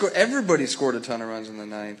this. Everybody scored a ton of runs in the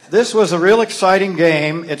ninth. This was a real exciting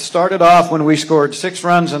game. It started off when we scored 6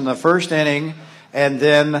 runs in the first inning, and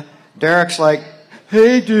then Derek's like,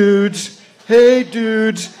 hey, dudes.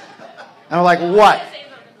 And I'm like, what?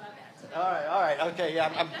 All right, okay,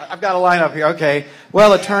 yeah, I've got a lineup here, okay.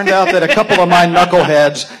 Well, it turned out that a couple of my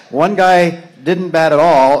knuckleheads, one guy didn't bat at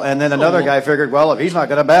all, and then another guy figured, well, if he's not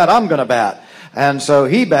going to bat, I'm going to bat. And so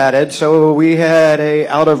he batted, so we had a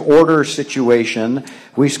out-of-order situation.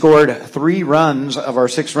 We scored 3 runs of our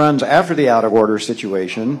 6 runs after the out-of-order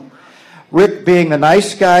situation. Rick, being the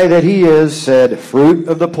nice guy that he is, said, fruit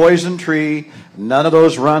of the poison tree, none of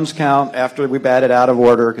those runs count after we batted out of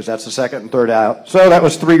order, because that's the second and third out. So that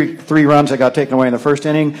was three runs that got taken away in the first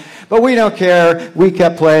inning. But we don't care. We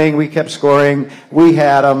kept playing. We kept scoring. We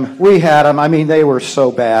had them. I mean, they were so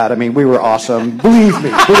bad. I mean, we were awesome. Believe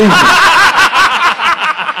me.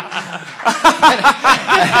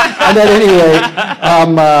 And at any rate,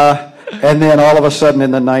 and then all of a sudden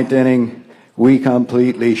in the 9th inning, we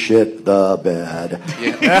completely shit the bed.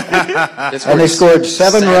 Yeah. And they scored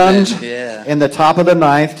 7 runs in the top of the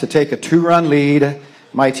 9th to take a 2-run lead.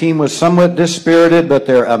 My team was somewhat dispirited, but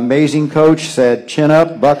their amazing coach said, chin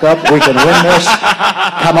up, buck up, we can win this.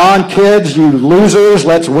 Come on, kids, you losers,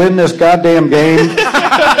 let's win this goddamn game.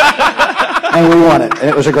 And we won it, and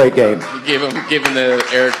it was a great game. You gave him the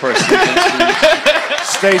Eric person.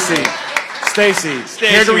 Stacy,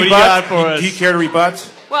 what do you got for us? Do you care to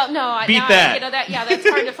rebut? Well, no, Beat now, that. That's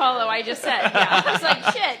hard to follow. I just said, I was like,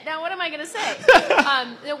 shit. Now what am I going to say?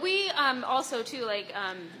 We also too, like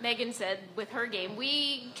Megan said with her game,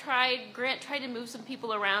 Grant tried to move some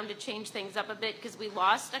people around to change things up a bit because we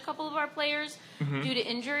lost a couple of our players due to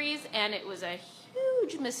injuries, and it was a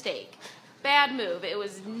huge mistake. bad move. It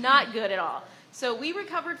was not good at all. So we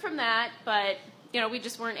recovered from that, but we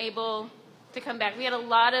just weren't able to come back. We had a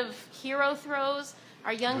lot of hero throws.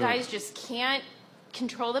 Our young guys just can't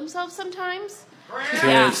control themselves sometimes.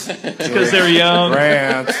 Because they're young.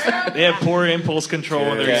 They have poor impulse control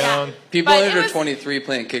when they're young. People under 23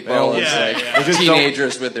 playing kickball is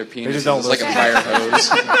teenagers with their penises. It's like a fire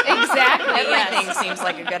hose. Exactly. Everything seems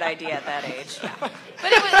like a good idea at that age. Yeah.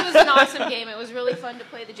 But it was an awesome game. It was really fun to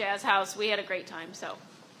play the Jazz House. We had a great time. So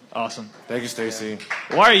awesome. Thank you, Stacy.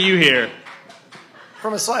 Why are you here?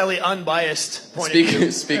 From a slightly unbiased point of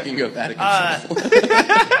view. Speaking of Vatican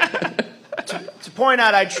to point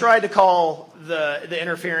out, I tried to call the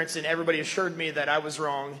interference, and everybody assured me that I was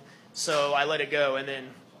wrong, so I let it go, and then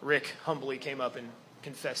Rick humbly came up and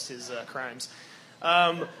confessed his crimes.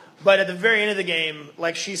 But at the very end of the game,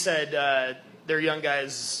 like she said, their young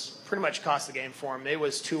guys pretty much cost the game for them. It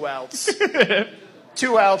was 2 outs.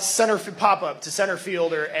 2 outs, pop-up to center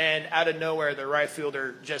fielder, and out of nowhere, the right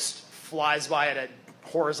fielder just flies by at a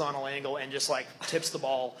horizontal angle and just tips the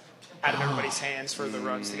ball out of everybody's hands for the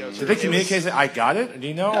runs to go. Did they communicate that I got it? Do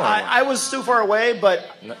you know? I was too far away, but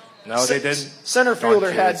no, they didn't. Center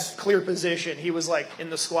fielder had clear position. He was in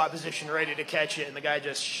the squat position, ready to catch it, and the guy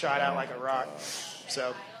just shot out like a rock.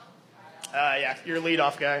 So, your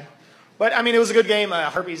leadoff guy. But I mean, it was a good game.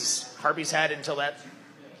 Harpies had it until that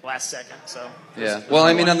last second. So yeah. Well,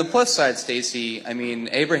 I mean, on the plus side, Stacy, I mean,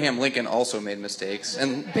 Abraham Lincoln also made mistakes,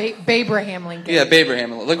 and Babraham Lincoln. Yeah,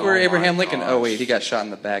 Babraham. Look where Abraham Lincoln. Gosh. Oh wait, he got shot in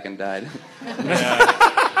the back and died.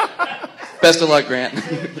 Best of luck, Grant.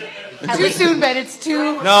 Too soon, Ben. It's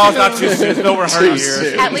too. No, it's not too soon. It's been over 100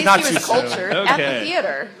 years. At least he was cultured at the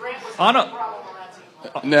theater. On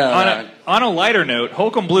a lighter note,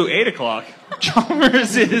 Holcomb Blue 8 o'clock.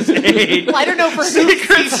 Chalmers is 8. Lighter note for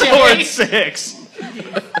Secret Sword 6.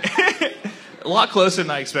 A lot closer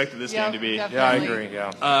than I expected this game to be. Definitely. Yeah, I agree.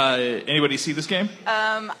 Yeah. Anybody see this game?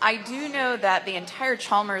 I do know that the entire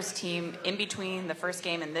Chalmers team, in between the first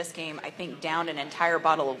game and this game, I think downed an entire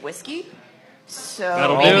bottle of whiskey.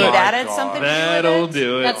 So maybe that had something to do with it. That'll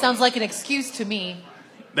do it. That sounds like an excuse to me.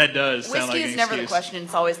 That does sound like an Whiskey excuse. is never the question;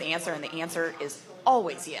 it's always the answer, and the answer is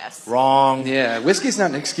always yes. Wrong. Yeah, whiskey's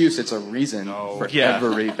not an excuse; it's a reason for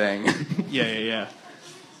everything. Yeah.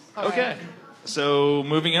 Okay. So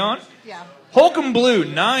moving on. Yeah. Holcomb Blue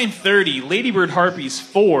 9:30, Ladybird Harpies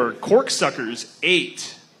 4, Corksuckers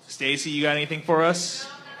 8. Stacy, you got anything for us?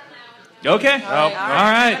 Okay. All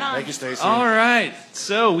right. Thank you, Stacy. All right.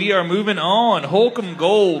 So we are moving on. Holcomb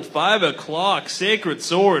Gold 5 o'clock, Sacred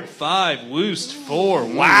Sword 5, Woost 4.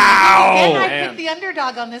 Wow. And I picked the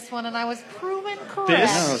underdog on this one, and I was proven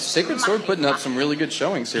correct. Sacred Sword putting up some really good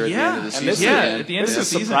showings here at the end of the season. At the end This of the is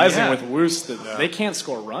season, surprising with Woost that they can't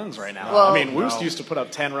score runs right now. Well, I mean, Woost used to put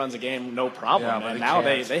up 10 runs a game, no problem, and now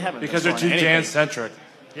they haven't because been they're too scoring anything. Jan-centric.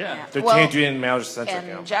 Yeah. They're TNG and manager-centric.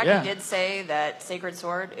 And Jackie did say that Sacred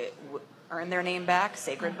Sword earned their name back,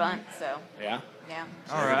 Sacred Bunt. So yeah.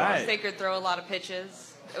 All right. Sacred throw a lot of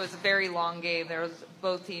pitches. It was a very long game. There was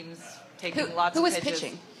both teams taking lots who of was pitches.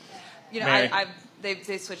 pitching? You know, Mary.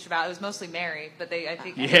 they switched about. It was mostly Mary, but I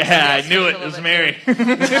think. Yeah, I knew it. It was Mary.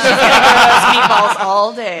 Meatballs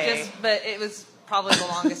all day. But it was probably the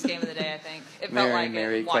longest game of the day. I think it felt like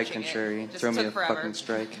Mary, it, quite watching contrary. it. Just Throw me took a forever. fucking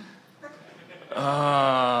strike.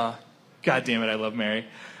 God damn it, I love Mary.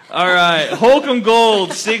 All right, Holcomb Gold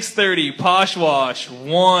 6:30, Poshwash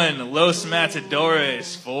 1, Los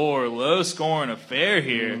Matadores 4. Low scoring affair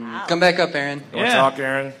here. Come back up, Aaron. You want to talk,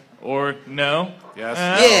 Aaron? Or no? Yes.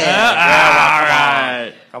 All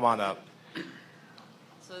right. Come on up.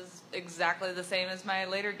 So it was exactly the same as my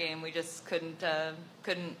later game. We just couldn't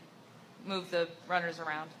move the runners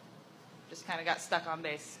around. Just kind of got stuck on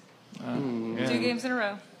base. 2 games in a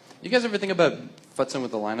row. You guys ever think about futzing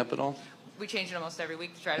with the lineup at all? We change it almost every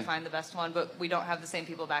week to try to find the best one, but we don't have the same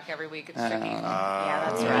people back every week. It's tricky. Yeah,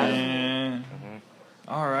 that's right.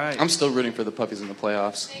 All right. I'm still rooting for the puppies in the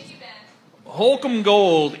playoffs. Thank you, Ben. Holcomb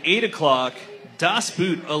Gold 8 o'clock, Das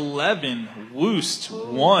Boot 11, Woost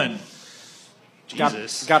 1.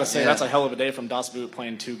 Jesus. Got to say, that's a hell of a day from Das Boot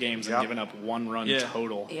playing 2 games and giving up 1 run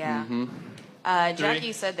total. Yeah.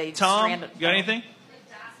 Jackie said they Tom, stranded. you got anything?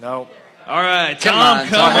 No. All right, Come Tom, on,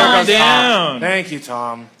 come Tom. on down. Thank you,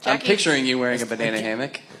 Tom. I'm picturing you wearing a banana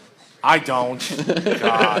hammock. I don't.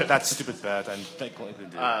 God, that's a stupid bet. I'm thankful to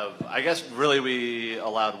do. I guess really we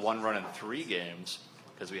allowed 1 run in 3 games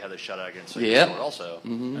because we had the shutout against Sacred Yep. Sword also. Oh,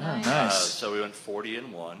 nice. So we went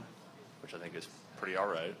 40-1, which I think is pretty all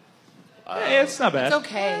right. Hey, it's not bad. It's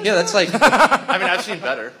okay. Yeah, that's like I mean, I've seen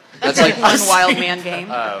better. that's like one wild man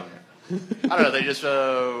game. I don't know. They just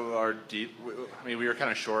are deep. I mean, we were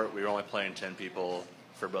kind of short. We were only playing 10 people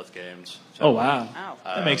for both games. Oh, wow. Oh.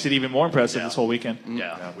 That makes it even more impressive yeah. this whole weekend.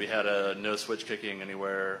 Yeah, we had no switch kicking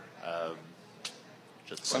anywhere.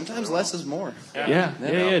 Just Sometimes less is more. Yeah,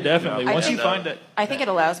 definitely. Once you find that. I think it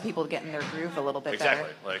allows people to get in their groove a little bit exactly.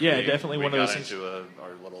 better. Like Yeah, we, definitely we one of got those things. into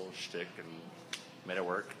our little shtick and made it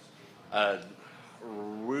work.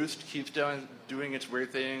 Roost keeps doing its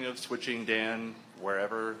weird thing of switching Dan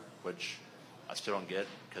wherever, which I still don't get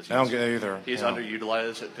because I don't get it either. He's Yeah.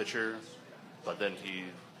 underutilized at pitcher, but then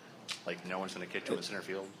no one's going to kick to his center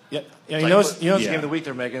field. Yeah, you Like, notice the Yeah. game of the week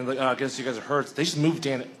there, Megan, against you guys at Hurts. They just moved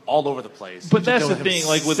Dan all over the place. But that's They the don't let him thing,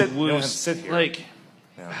 like with sit- they don't let him Woos, sit here. like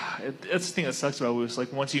that's the thing that sucks about Woos.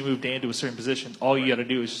 Like once you move Dan to a certain position, all you got to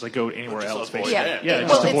do is just like go anywhere Just else. avoid Basically. Dan. Yeah, well,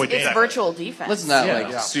 just avoid it's Dan. virtual defense. Let's not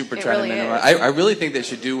Yeah. super It try really to minimize. is. I really think they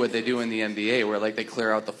should do what they do in the NBA, where like they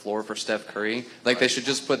clear out the floor for Steph Curry. Like they should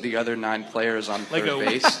just put the other 9 players on Like third a-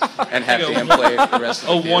 base and have like a Dan play the rest of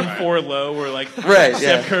A the game. 1-4 low where like Right,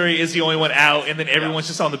 Steph yeah. Curry is the only one out, and then everyone's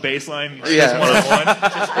just on the baseline. Yeah. Just one-on-one.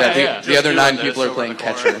 Yeah, the other do 9 this people are over playing the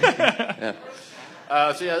corner. catcher. Yeah.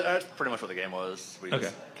 So yeah, that's pretty much what the game was. We just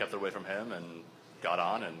Okay. kept it away from him and got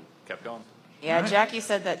on and kept going. Yeah, Jackie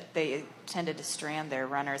said that they tended to strand their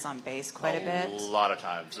runners on base quite a bit. A lot of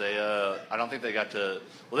times. They, I don't think they got to.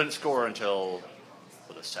 Well, they didn't score until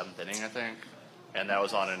the 7th inning, I think, and that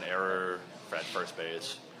was on an error at first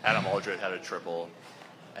base. Adam Aldred had a triple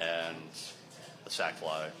and a sac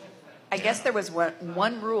fly. I guess there was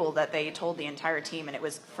one rule that they told the entire team, and it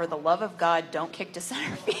was, for the love of God, don't kick to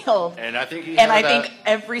center field. And I think think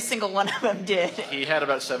every single one of them did. he had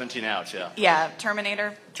about 17 outs. Yeah. Yeah,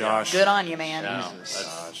 Terminator. Josh. Good on you, man. Yeah,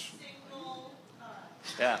 Josh.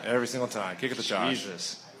 yeah. Every single time. Kick it to Josh.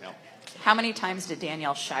 Jesus. No, How many times did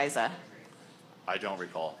Danielle Shiza? I don't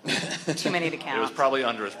recall. Too many to count. It was probably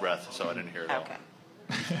under his breath, so I didn't hear it all. Okay.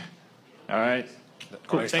 All right.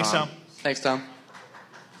 Cool. Thanks, Tom. Thanks, Tom.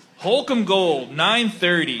 Holcomb Gold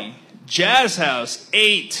 930, Jazz House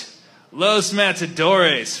 8, Los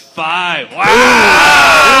Matadores 5. Wow!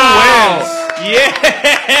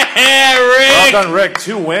 Yeah, Rick. Well done, Rick.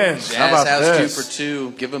 2 wins. How Jazz about House this? 2 for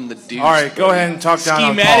 2. Give him the deuce. All right, go ahead and talk down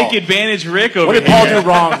on Schematic Paul. advantage, Rick over What did here. Paul do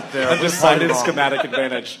wrong there? Undecided schematic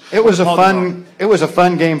advantage. It was a Paul fun. It was a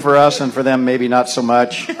fun game for us, and for them maybe not so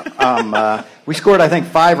much. We scored, I think,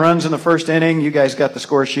 5 runs in the first inning. You guys got the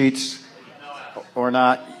score sheets, or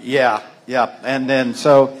not? Yeah. And then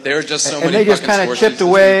There were just so and many they just fucking kind of score chipped sheets this week,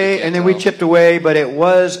 away, you and can't then we tell. chipped away. But it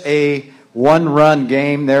was a 1-run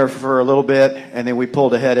game there for a little bit, and then we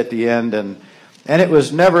pulled ahead at the end, and it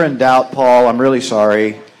was never in doubt. Paul, I'm really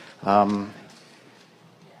sorry. I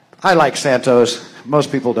like Santos.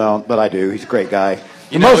 Most people don't, but I do. He's a great guy.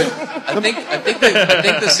 You know, I think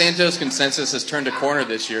the Santos consensus has turned a corner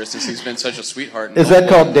this year since he's been such a sweetheart. Is that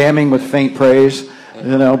called damning with faint praise?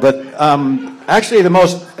 You know, but actually the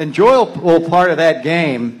most enjoyable part of that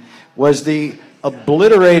game was the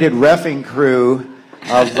obliterated reffing crew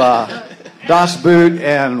of Das Boot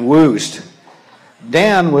and Woost.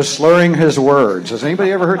 Dan was slurring his words. Has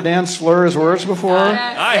anybody ever heard Dan slur his words before?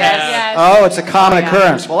 I have. Yes. Oh, it's a common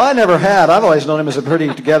occurrence. Well, I never had. I've always known him as a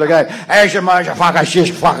pretty together guy. Hey, you motherfucker,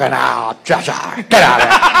 she's fucking out. Get out of here.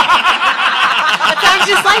 That sounds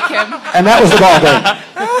just like him. And that was the ball game.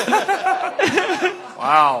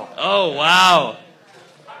 Wow. Oh, wow.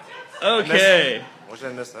 Okay. Wish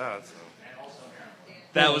I missed that. So.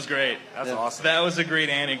 That was great. That's awesome. That was a great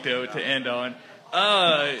anecdote to end on.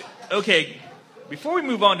 Okay. Before we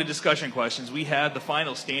move on to discussion questions, we have the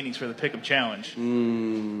final standings for the Pick'em Challenge.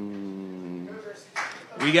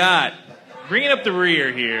 We got, bringing up the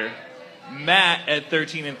rear here, Matt at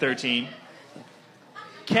 13-13.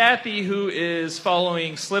 Kathy, who is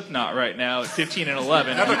following Slipknot right now at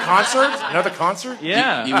 15-11. Another concert? Another concert?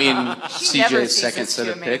 Yeah. You mean She never CJ's second ceases set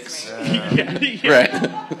to of amaze picks? me.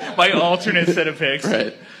 Right. My alternate set of picks.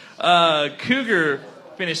 Right. Cougar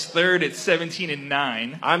finished third at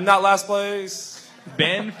 17-9. I'm not last place.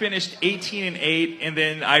 Ben finished 18-8, and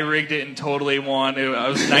then I rigged it and totally won. I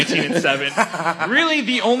was 19-7. Really,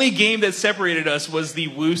 the only game that separated us was the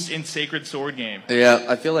Woost and Sacred Sword game. Yeah,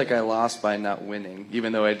 I feel like I lost by not winning,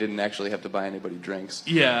 even though I didn't actually have to buy anybody drinks.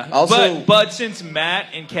 Yeah. Also, but since Matt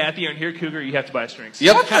and Kathy aren't here, Cougar, you have to buy us drinks.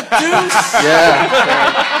 Yep. Yeah.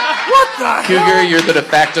 What the hell? Cougar, you're the de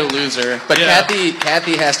facto loser. But Yeah.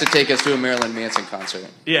 Kathy has to take us to a Marilyn Manson concert.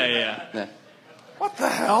 Yeah. What the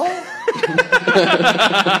hell? What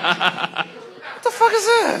the fuck is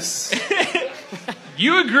this?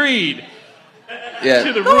 You agreed Yeah.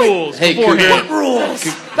 to the rules Hey, beforehand. Cougar. What rules?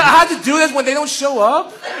 I had to do this when they don't show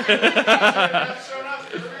up?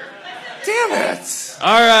 Damn it.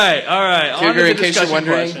 All right. On to Cougar, the in case you're discussion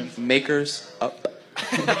wondering, questions. makers up.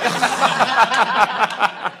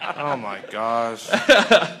 Oh my gosh.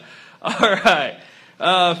 All right.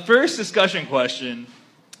 First discussion question.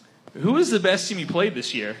 Who is the best team you played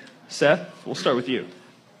this year? Seth, we'll start with you.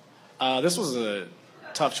 This was a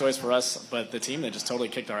tough choice for us, but the team that just totally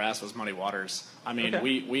kicked our ass was Muddy Waters. I mean,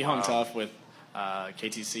 we hung tough with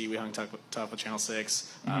KTC. We hung tough with Channel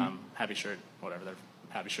 6. Happy Shirt, whatever, they're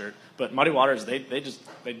Happy Shirt. But Muddy Waters, they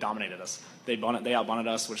dominated us. They outbunted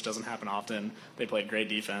us, which doesn't happen often. They played great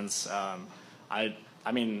defense.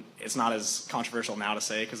 I mean, it's not as controversial now to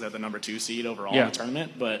say because they're the number 2 seed overall in the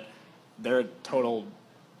tournament, but they're a total,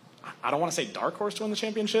 I don't want to say dark horse to win the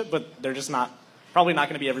championship, but they're just probably not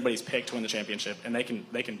going to be everybody's pick to win the championship, and they can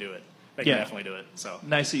do it. They can definitely do it. So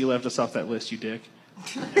nice that you left us off that list, you dick.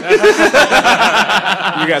 You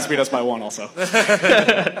guys beat us by 1 also.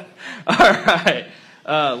 All right.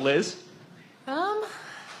 Liz?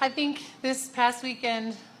 I think this past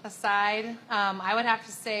weekend aside, I would have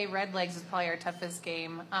to say Red Legs was probably our toughest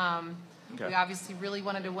game. We obviously really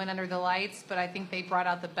wanted to win under the lights, but I think they brought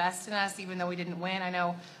out the best in us, even though we didn't win.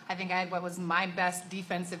 I think I had what was my best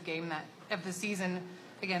defensive game of the season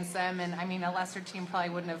against them, and I mean, a lesser team probably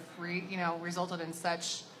wouldn't have resulted in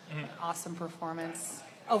such an awesome performance.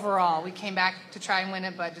 Overall, we came back to try and win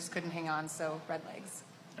it, but just couldn't hang on, so Red Legs.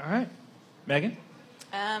 All right. Megan?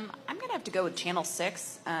 I'm going to have to go with Channel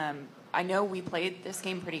 6. I know we played this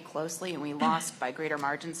game pretty closely, and we lost by greater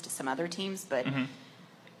margins to some other teams, but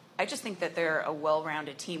I just think that they're a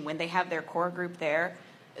well-rounded team. When they have their core group there,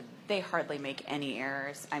 they hardly make any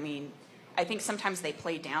errors. I mean, I think sometimes they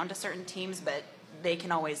play down to certain teams, but they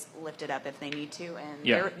can always lift it up if they need to.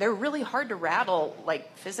 And they're really hard to rattle,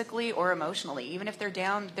 like physically or emotionally. Even if they're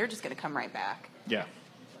down, they're just going to come right back. Yeah.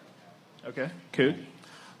 Okay. Cool.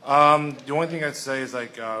 The only thing I'd say is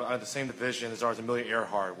out of the same division as ours, Amelia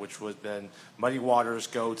Earhart, which would have been Muddy Waters,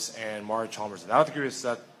 Goats, and Mara Chalmers. And I don't think we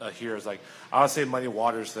set here is I would say Muddy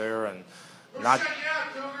Waters there, and not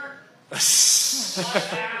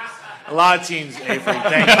a lot of teams. Avery,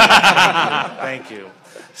 thank you.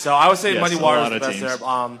 So I would say Muddy Waters is the best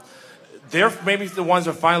there. They're maybe the ones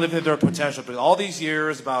that are finally living their potential, but all these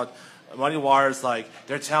years about Muddy Waters,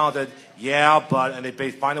 they're talented, and they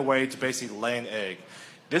find a way to basically lay an egg.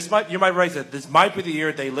 You might write that this might be the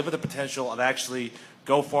year they live with the potential of actually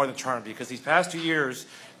go far in the tournament, because these past 2 years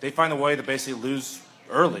they find a way to basically lose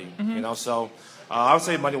early. So I would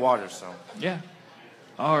say Muddy Waters. So yeah.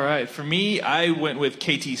 All right. For me, I went with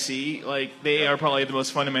KTC. They are probably the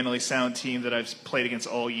most fundamentally sound team that I've played against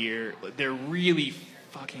all year. They're really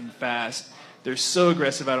fucking fast. They're so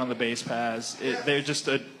aggressive out on the base paths. They're just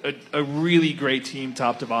a really great team,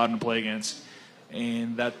 top to bottom, to play against.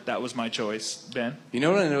 And that was my choice. Ben? You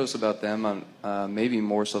know what I noticed about them, maybe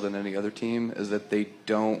more so than any other team, is that they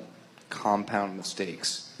don't compound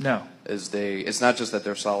mistakes. No. It's not just that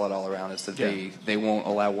they're solid all around, it's that they won't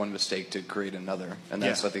allow one mistake to create another. And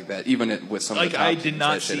that's something that, even with some of the top I did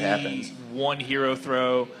not teams, see one hero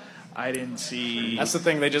throw. I didn't see. That's the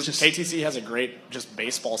thing. KTC has a great just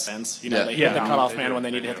baseball sense. They hit the cutoff man when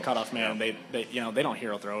they need to hit the cutoff man. They don't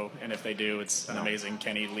hero throw, and if they do, it's an amazing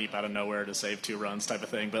Kenny leap out of nowhere to save 2 runs type of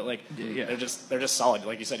thing. But they're just solid.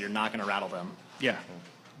 Like you said, you're not going to rattle them. Yeah.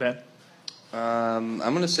 Ben? I'm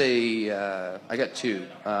going to say I got 2.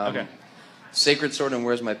 Okay. Sacred Sword and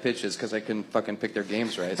Where's My Pitches, because I couldn't fucking pick their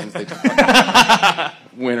games right since they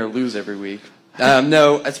win or lose every week.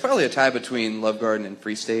 No, it's probably a tie between Love Garden and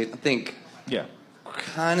Free State. I think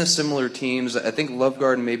kind of similar teams. I think Love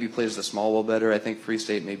Garden maybe plays the small ball better. I think Free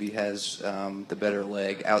State maybe has the better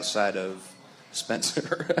leg outside of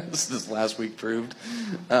Spencer, as this last week proved.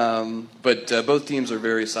 But both teams are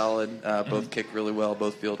very solid. Both kick really well,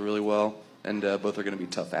 both field really well, and both are going to be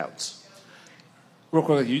tough outs. Real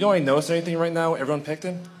quick, you don't notice anything right now? Everyone picked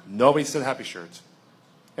him? Nobody said Happy Shirts.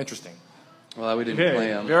 Interesting. Well, we didn't play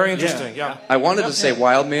them. Very interesting, yeah. I wanted to say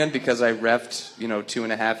Wildman because I reffed,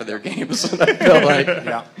 2.5 of their games, and I felt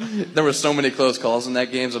like there were so many close calls in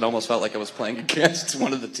that game, it almost felt like I was playing against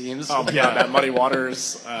one of the teams. Oh, yeah, that Muddy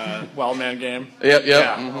Waters Wildman game. Yep.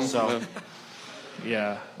 Yeah. Mm-hmm. So,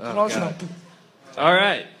 yeah. Oh, all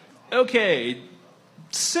right. Okay.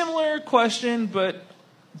 Similar question, but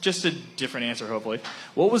just a different answer, hopefully.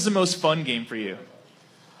 What was the most fun game for you?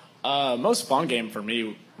 Most fun game for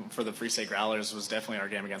me for the Free State Growlers was definitely our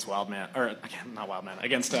game against Wildman, or again, not Wildman,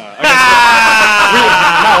 against not Wildman.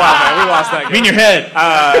 We lost that game. Mean your head.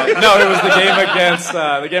 No, it was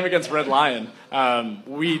the game against Red Lion.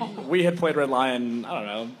 We had played Red Lion, I don't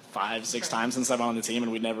know, 5-6 times since I've been on the team,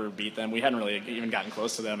 and we'd never beat them. We hadn't really even gotten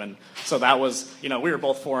close to them, and so that was, we were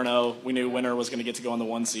both 4-0. We knew winner was going to get to go on the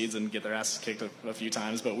 1 seeds and get their asses kicked a few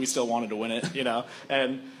times, but we still wanted to win it,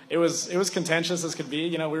 and it was contentious as could be.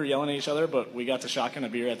 We were yelling at each other, but we got to shotgun a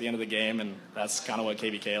beer at the end of the game, and that's kind of what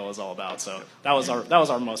KBKL is all about. So that was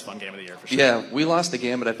our most fun game of the year for sure. Yeah, we lost the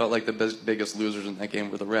game, but I felt like the biggest losers in that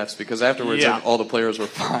game were the refs, because afterwards all the players were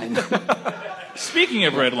fine. Speaking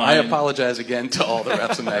of Red Lion, I apologize again to all the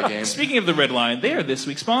refs in that game. Speaking of the Red Lion, they are this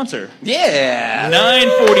week's sponsor. Yeah!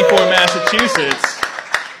 944 Massachusetts.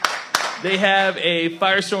 They have a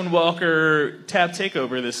Firestone Walker tap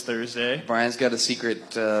takeover this Thursday. Brian's got a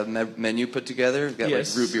secret menu put together. We've got like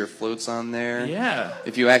root beer floats on there. Yeah.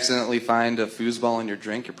 If you accidentally find a foosball in your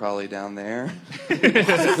drink, you're probably down there.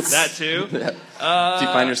 That too. If you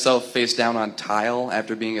find yourself face down on tile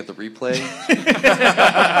after being at the replay,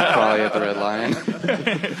 probably at the Red Lion.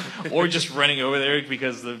 Or just running over there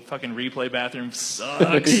because the fucking replay bathroom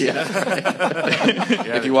sucks.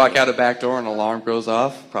 If you walk out a back door and an alarm goes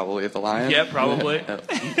off, probably at the Lion. Yeah, probably.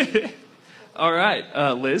 All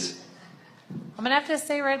right, Liz. I'm gonna have to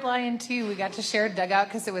say Red Lion too. We got to share a dugout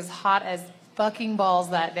because it was hot as fucking balls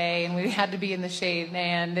that day, and we had to be in the shade.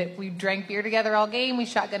 And we drank beer together all game. We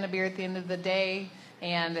shotgunned a beer at the end of the day,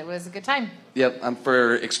 and it was a good time. Yep.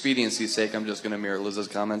 For expediency's sake, I'm just going to mirror Liz's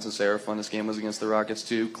comments and say our funnest game was against the Rockets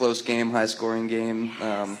too. Close game, high scoring game,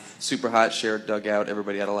 super hot, shared dugout.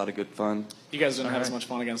 Everybody had a lot of good fun. You guys didn't have as much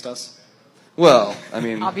fun against us? Well, I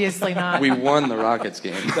mean, obviously not. We won the Rockets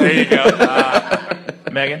game. There you go.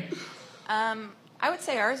 Megan? I would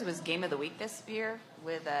say ours was game of the week this year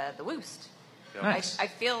with the Woost. Nice. I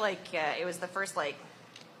feel like it was the first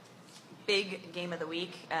big game of the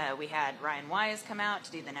week. We had Ryan Wise come out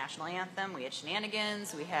to do the national anthem. We had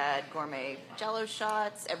shenanigans. We had gourmet Jello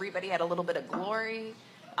shots. Everybody had a little bit of glory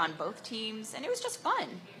on both teams, and it was just fun.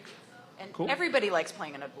 And cool. Everybody likes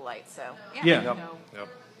playing under the lights, so Yeah.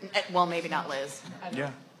 Well, maybe not Liz. Yeah.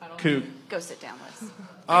 Cool. Go sit down, Liz.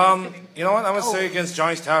 You know what? I'm going to say against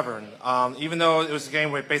Johnny's Tavern. Even though it was a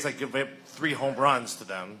game where basically gave 3 home runs to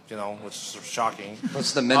them, which is sort of shocking.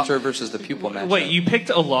 What's the mentor versus the pupil match? Wait, you picked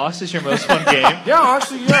a loss as your most fun game? Yeah,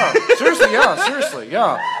 actually, yeah. Seriously,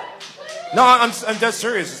 yeah. No, I'm dead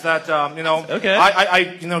serious. Is that Okay.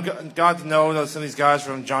 I got to know some of these guys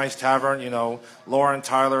from Johnny's Tavern. Lauren,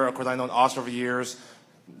 Tyler. Of course, I know Austin over the years.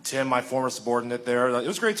 Tim, my former subordinate there. It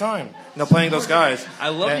was a great time, playing those guys. I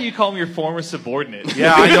love that you call him your former subordinate.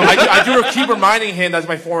 Yeah, I know. I do keep reminding him that's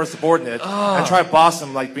my former subordinate. And try to boss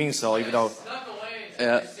him like being so, even though.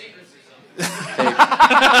 Yeah.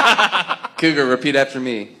 Cougar, repeat after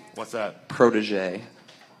me. What's that? Protege.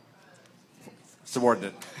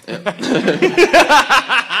 Subordinate. Yep. Nope.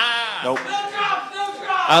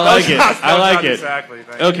 I like it. I like it. Exactly.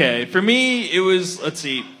 Okay, for me, it was,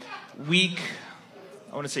 week,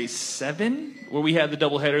 I want to say 7, where we had the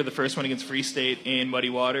doubleheader, the first one against Free State in Muddy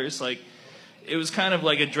Waters. It was kind of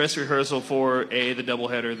like a dress rehearsal for the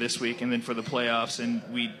doubleheader this week and then for the playoffs. And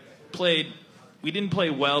we didn't play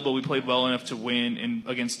well, but we played well enough to win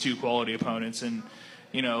against 2 quality opponents. And,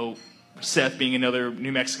 Seth being another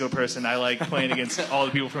New Mexico person, I like playing against all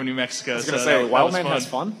the people from New Mexico. I was going to say, Wildman has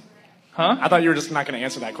fun? Huh? I thought you were just not going to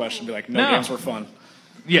answer that question. Be like, no games were fun.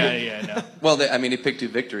 Yeah, no. Well, he picked 2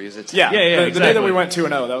 victories. The exactly. day that we went 2-0,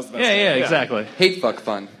 that was the best. Yeah, exactly. Hate fuck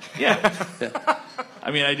fun. Yeah.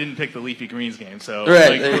 I mean, I didn't pick the Leafy Greens game, so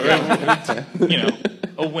right,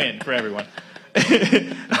 a win for everyone.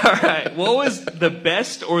 All right. What was the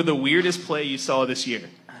best or the weirdest play you saw this year?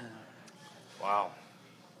 Wow.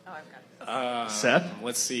 Seth?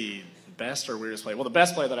 Let's see. Best or weirdest play? Well, the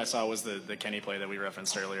best play that I saw was the Kenny play that we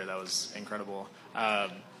referenced earlier. That was incredible.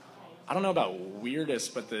 I don't know about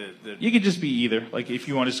weirdest, but the You could just be either. If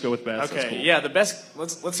you want to just go with best. Okay, that's cool. yeah, the best.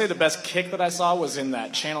 Let's say the best kick that I saw was in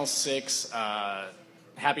that Channel 6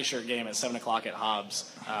 Happy Shirt game at 7:00 at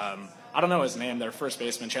Hobbs. I don't know his name. Their first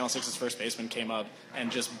baseman, Channel 6's first baseman, came up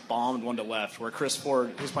and just bombed one to left. Where Chris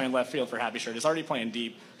Ford, who's playing left field for Happy Shirt, is already playing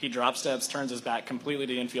deep. He drop steps, turns his back completely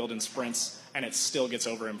to infield and sprints, and it still gets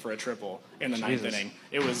over him for a triple in the 9th inning.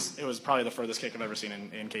 It was probably the furthest kick I've ever seen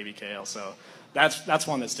in KBKL. So that's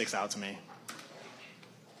one that sticks out to me.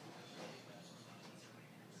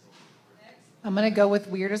 I'm going to go with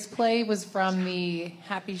weirdest play was from the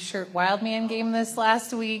Happy Shirt Wildman game this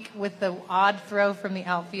last week with the odd throw from the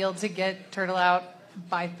outfield to get Turtle out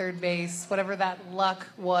by third base, whatever that luck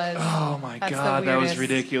was. Oh my That's God, the that was weirdest.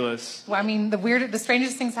 ridiculous. Well, I mean, the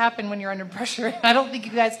strangest things happen when you're under pressure. I don't think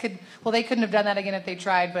you guys could. Well, they couldn't have done that again if they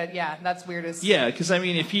tried. But yeah, that's weirdest. Yeah, because I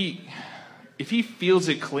mean, if he fields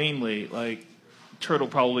it cleanly, like Turtle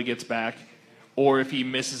probably gets back, or if he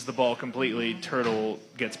misses the ball completely, Turtle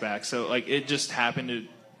gets back. So like, it just happened to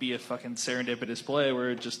be a fucking serendipitous play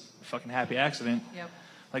where it just fucking happy accident. Yep.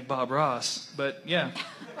 Like Bob Ross, but yeah.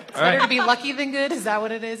 It's better to be lucky than good. Is that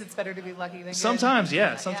what it is? It's better to be lucky than good. Sometimes,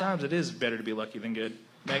 yeah. Sometimes it is better to be lucky than good.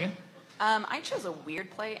 Megan? I chose a weird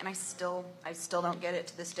play, and I still don't get it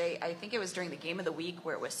to this day. I think it was during the game of the week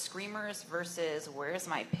where it was Screamers versus Where's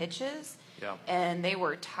My Pitches? Yeah. And they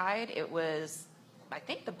were tied. It was, I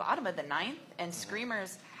think, the bottom of the ninth, and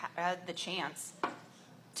Screamers had the chance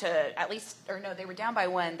to at least, or no, they were down by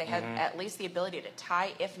one. They had at least the ability to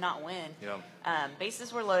tie, if not win. Yeah.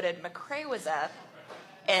 Bases were loaded. McCray was up,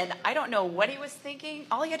 and I don't know what he was thinking.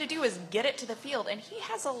 All he had to do was get it to the field, and he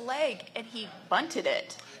has a leg, and he bunted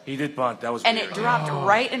it. He did bunt. That was And weird. it dropped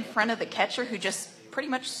right in front of the catcher, who just pretty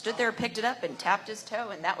much stood there, picked it up, and tapped his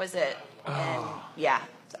toe, and that was it. And yeah,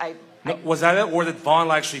 No, was that it, or did Vaughn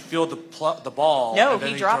actually field the ball? No, and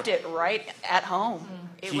then he dropped it right at home.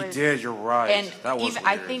 He did. You're right. And that was even,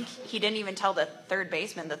 weird. I think he didn't even tell the third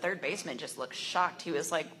baseman. The third baseman just looked shocked. He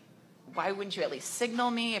was like, "Why wouldn't you at least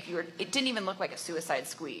signal me if you were?" It didn't even look like a suicide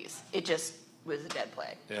squeeze. It just was a dead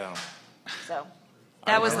play. Yeah. So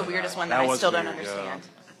that was the weirdest one that I still don't understand.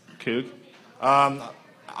 Coog? I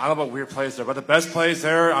don't know about weird plays there, but the best plays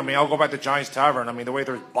there, I mean, I'll go back to Giants Tavern. I mean, the way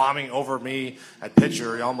they're bombing over me at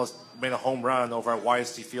pitcher, he almost made a home run over at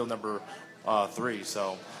YSC Field number 3.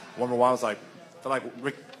 So, number one was like,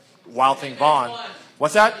 Rick Wild Thing Vaughn.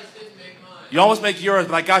 What's that? You almost make yours,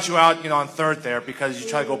 but I got you out, on third there because you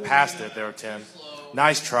tried to go past it there, Tim.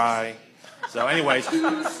 Nice try. So, anyways, too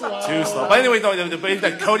slow. But anyway, though, the way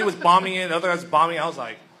that Cody was bombing it, the other guys bombing it, I was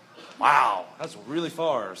like, wow, that's really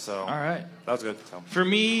far. So, All right. That was good. So. For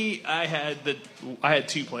me, I had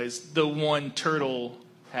two plays. The one Turtle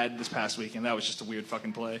had this past weekend, that was just a weird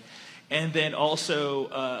fucking play. And then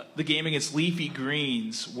also the game against Leafy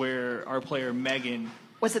Greens, where our player Megan.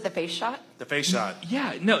 Was it the face shot? The face shot.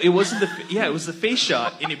 Yeah, no, it wasn't it was the face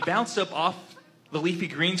shot, and it bounced up off the Leafy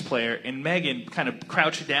Greens player, and Megan kind of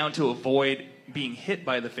crouched down to avoid being hit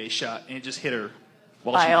by the face shot, and it just hit her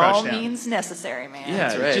while she By crouched all down. means necessary, man. Yeah,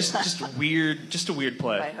 That's right. just a weird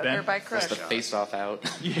play. By hook Ben? or by crook. That's the face-off out.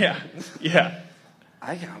 Yeah.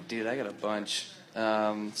 I got a bunch.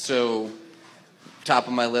 So, top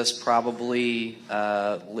of my list, probably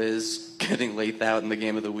Liz getting Lath out in the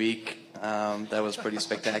game of the week. That was pretty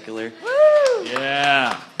spectacular. Woo!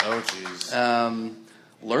 Yeah. Oh, jeez.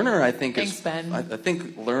 Lerner, I think Thanks, is. Ben. I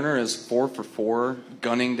think Lerner is 4 for 4,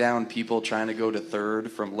 gunning down people trying to go to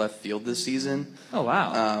third from left field this season. Oh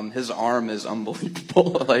wow. His arm is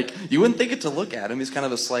unbelievable. Like you wouldn't think it to look at him. He's kind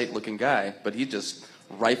of a slight-looking guy, but he just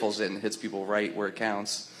rifles it and hits people right where it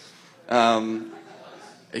counts. Yeah,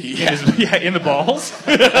 in the balls.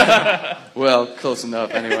 Well, close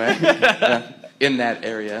enough anyway. In that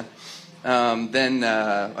area. Then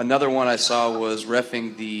another one I saw was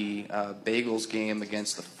reffing the Bagels game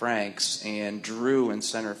against the Franks, and Drew in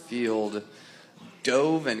center field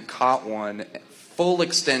dove and caught one, full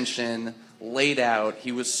extension, laid out.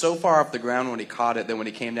 He was so far off the ground when he caught it that when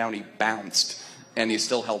he came down he bounced, and he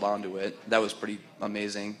still held on to it. That was pretty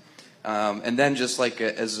amazing. And then just like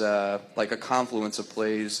a confluence of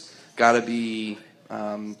plays, got to be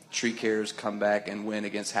Tree Cares come back and win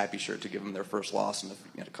against Happy Shirt to give them their first loss in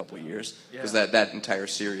a couple of years, because that entire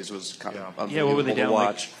series was kind of unbelievable what were they down? to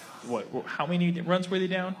watch. How many runs were they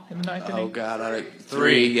down in the ninth inning? Oh God,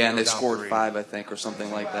 3. Yeah, and they Down scored 3. 5, I think, or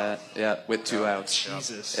something like that. Yeah, with 2 outs.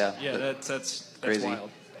 Jesus. Yeah, that's crazy.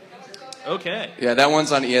 wild. Okay. Yeah, that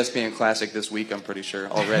one's on ESPN Classic this week, I'm pretty sure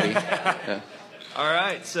already. Yeah. All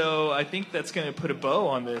right, so I think that's going to put a bow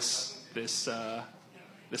on this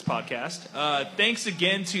podcast. Thanks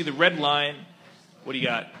again to the Red Line. What do you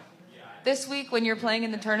got? This week, when you're playing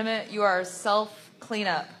in the tournament, you are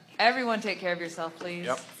self-cleanup. Everyone take care of yourself, please.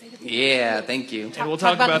 Yep. Yeah, thank you. And we'll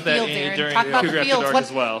talk about the that field, Aaron. during Talk about Cougar the After fields. Dark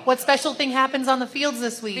as well. What special thing happens on the fields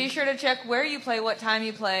this week? Be sure to check where you play, what time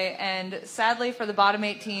you play, and sadly for the bottom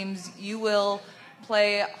 8 teams, you will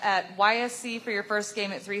play at YSC for your first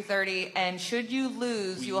game at 3:30, and should you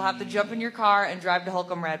lose, you will have to jump in your car and drive to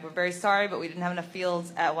Holcomb Red. We're very sorry, but we didn't have enough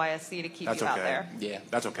fields at YSC to keep That's you out okay. there. Yeah.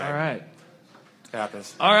 That's okay. All right. It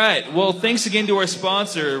happens. All right. Well, thanks again to our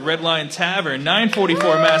sponsor, Red Line Tavern,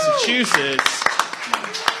 944 Massachusetts.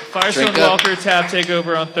 Firestone Drink up. Walker Tap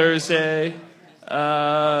Takeover on Thursday.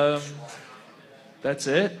 That's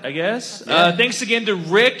it, I guess. Thanks again to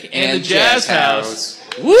Rick and the Jazz House.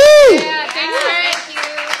 Woo! Yeah, thank you.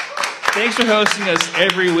 Thanks for hosting us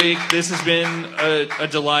every week. This has been a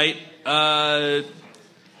delight. Our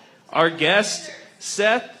guest,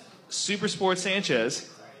 Seth Super Sports Sanchez.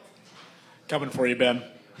 Coming for you, Ben.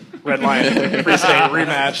 Red Lion, Free State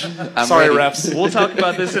rematch. Sorry, ready. refs. We'll talk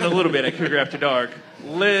about this in a little bit at Cougar After Dark.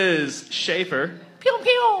 Liz Schaefer. Pew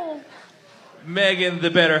pew. Megan, the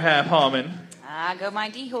better half Hallman. I go my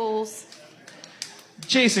D-holes.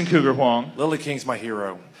 Jason Cougar Huang. Lily King's my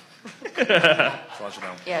hero. Just want you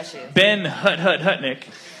know. Yeah, she is. Ben Hutnick.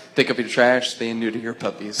 Pick up your trash, stay new to your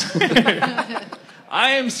puppies.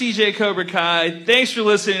 I am CJ Cobra Kai. Thanks for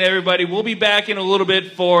listening, everybody. We'll be back in a little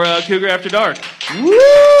bit for Cougar After Dark. Woo!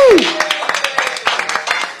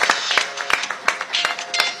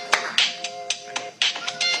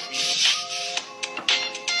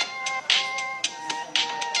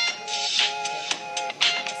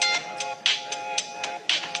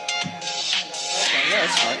 Okay, yeah,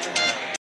 it's hard.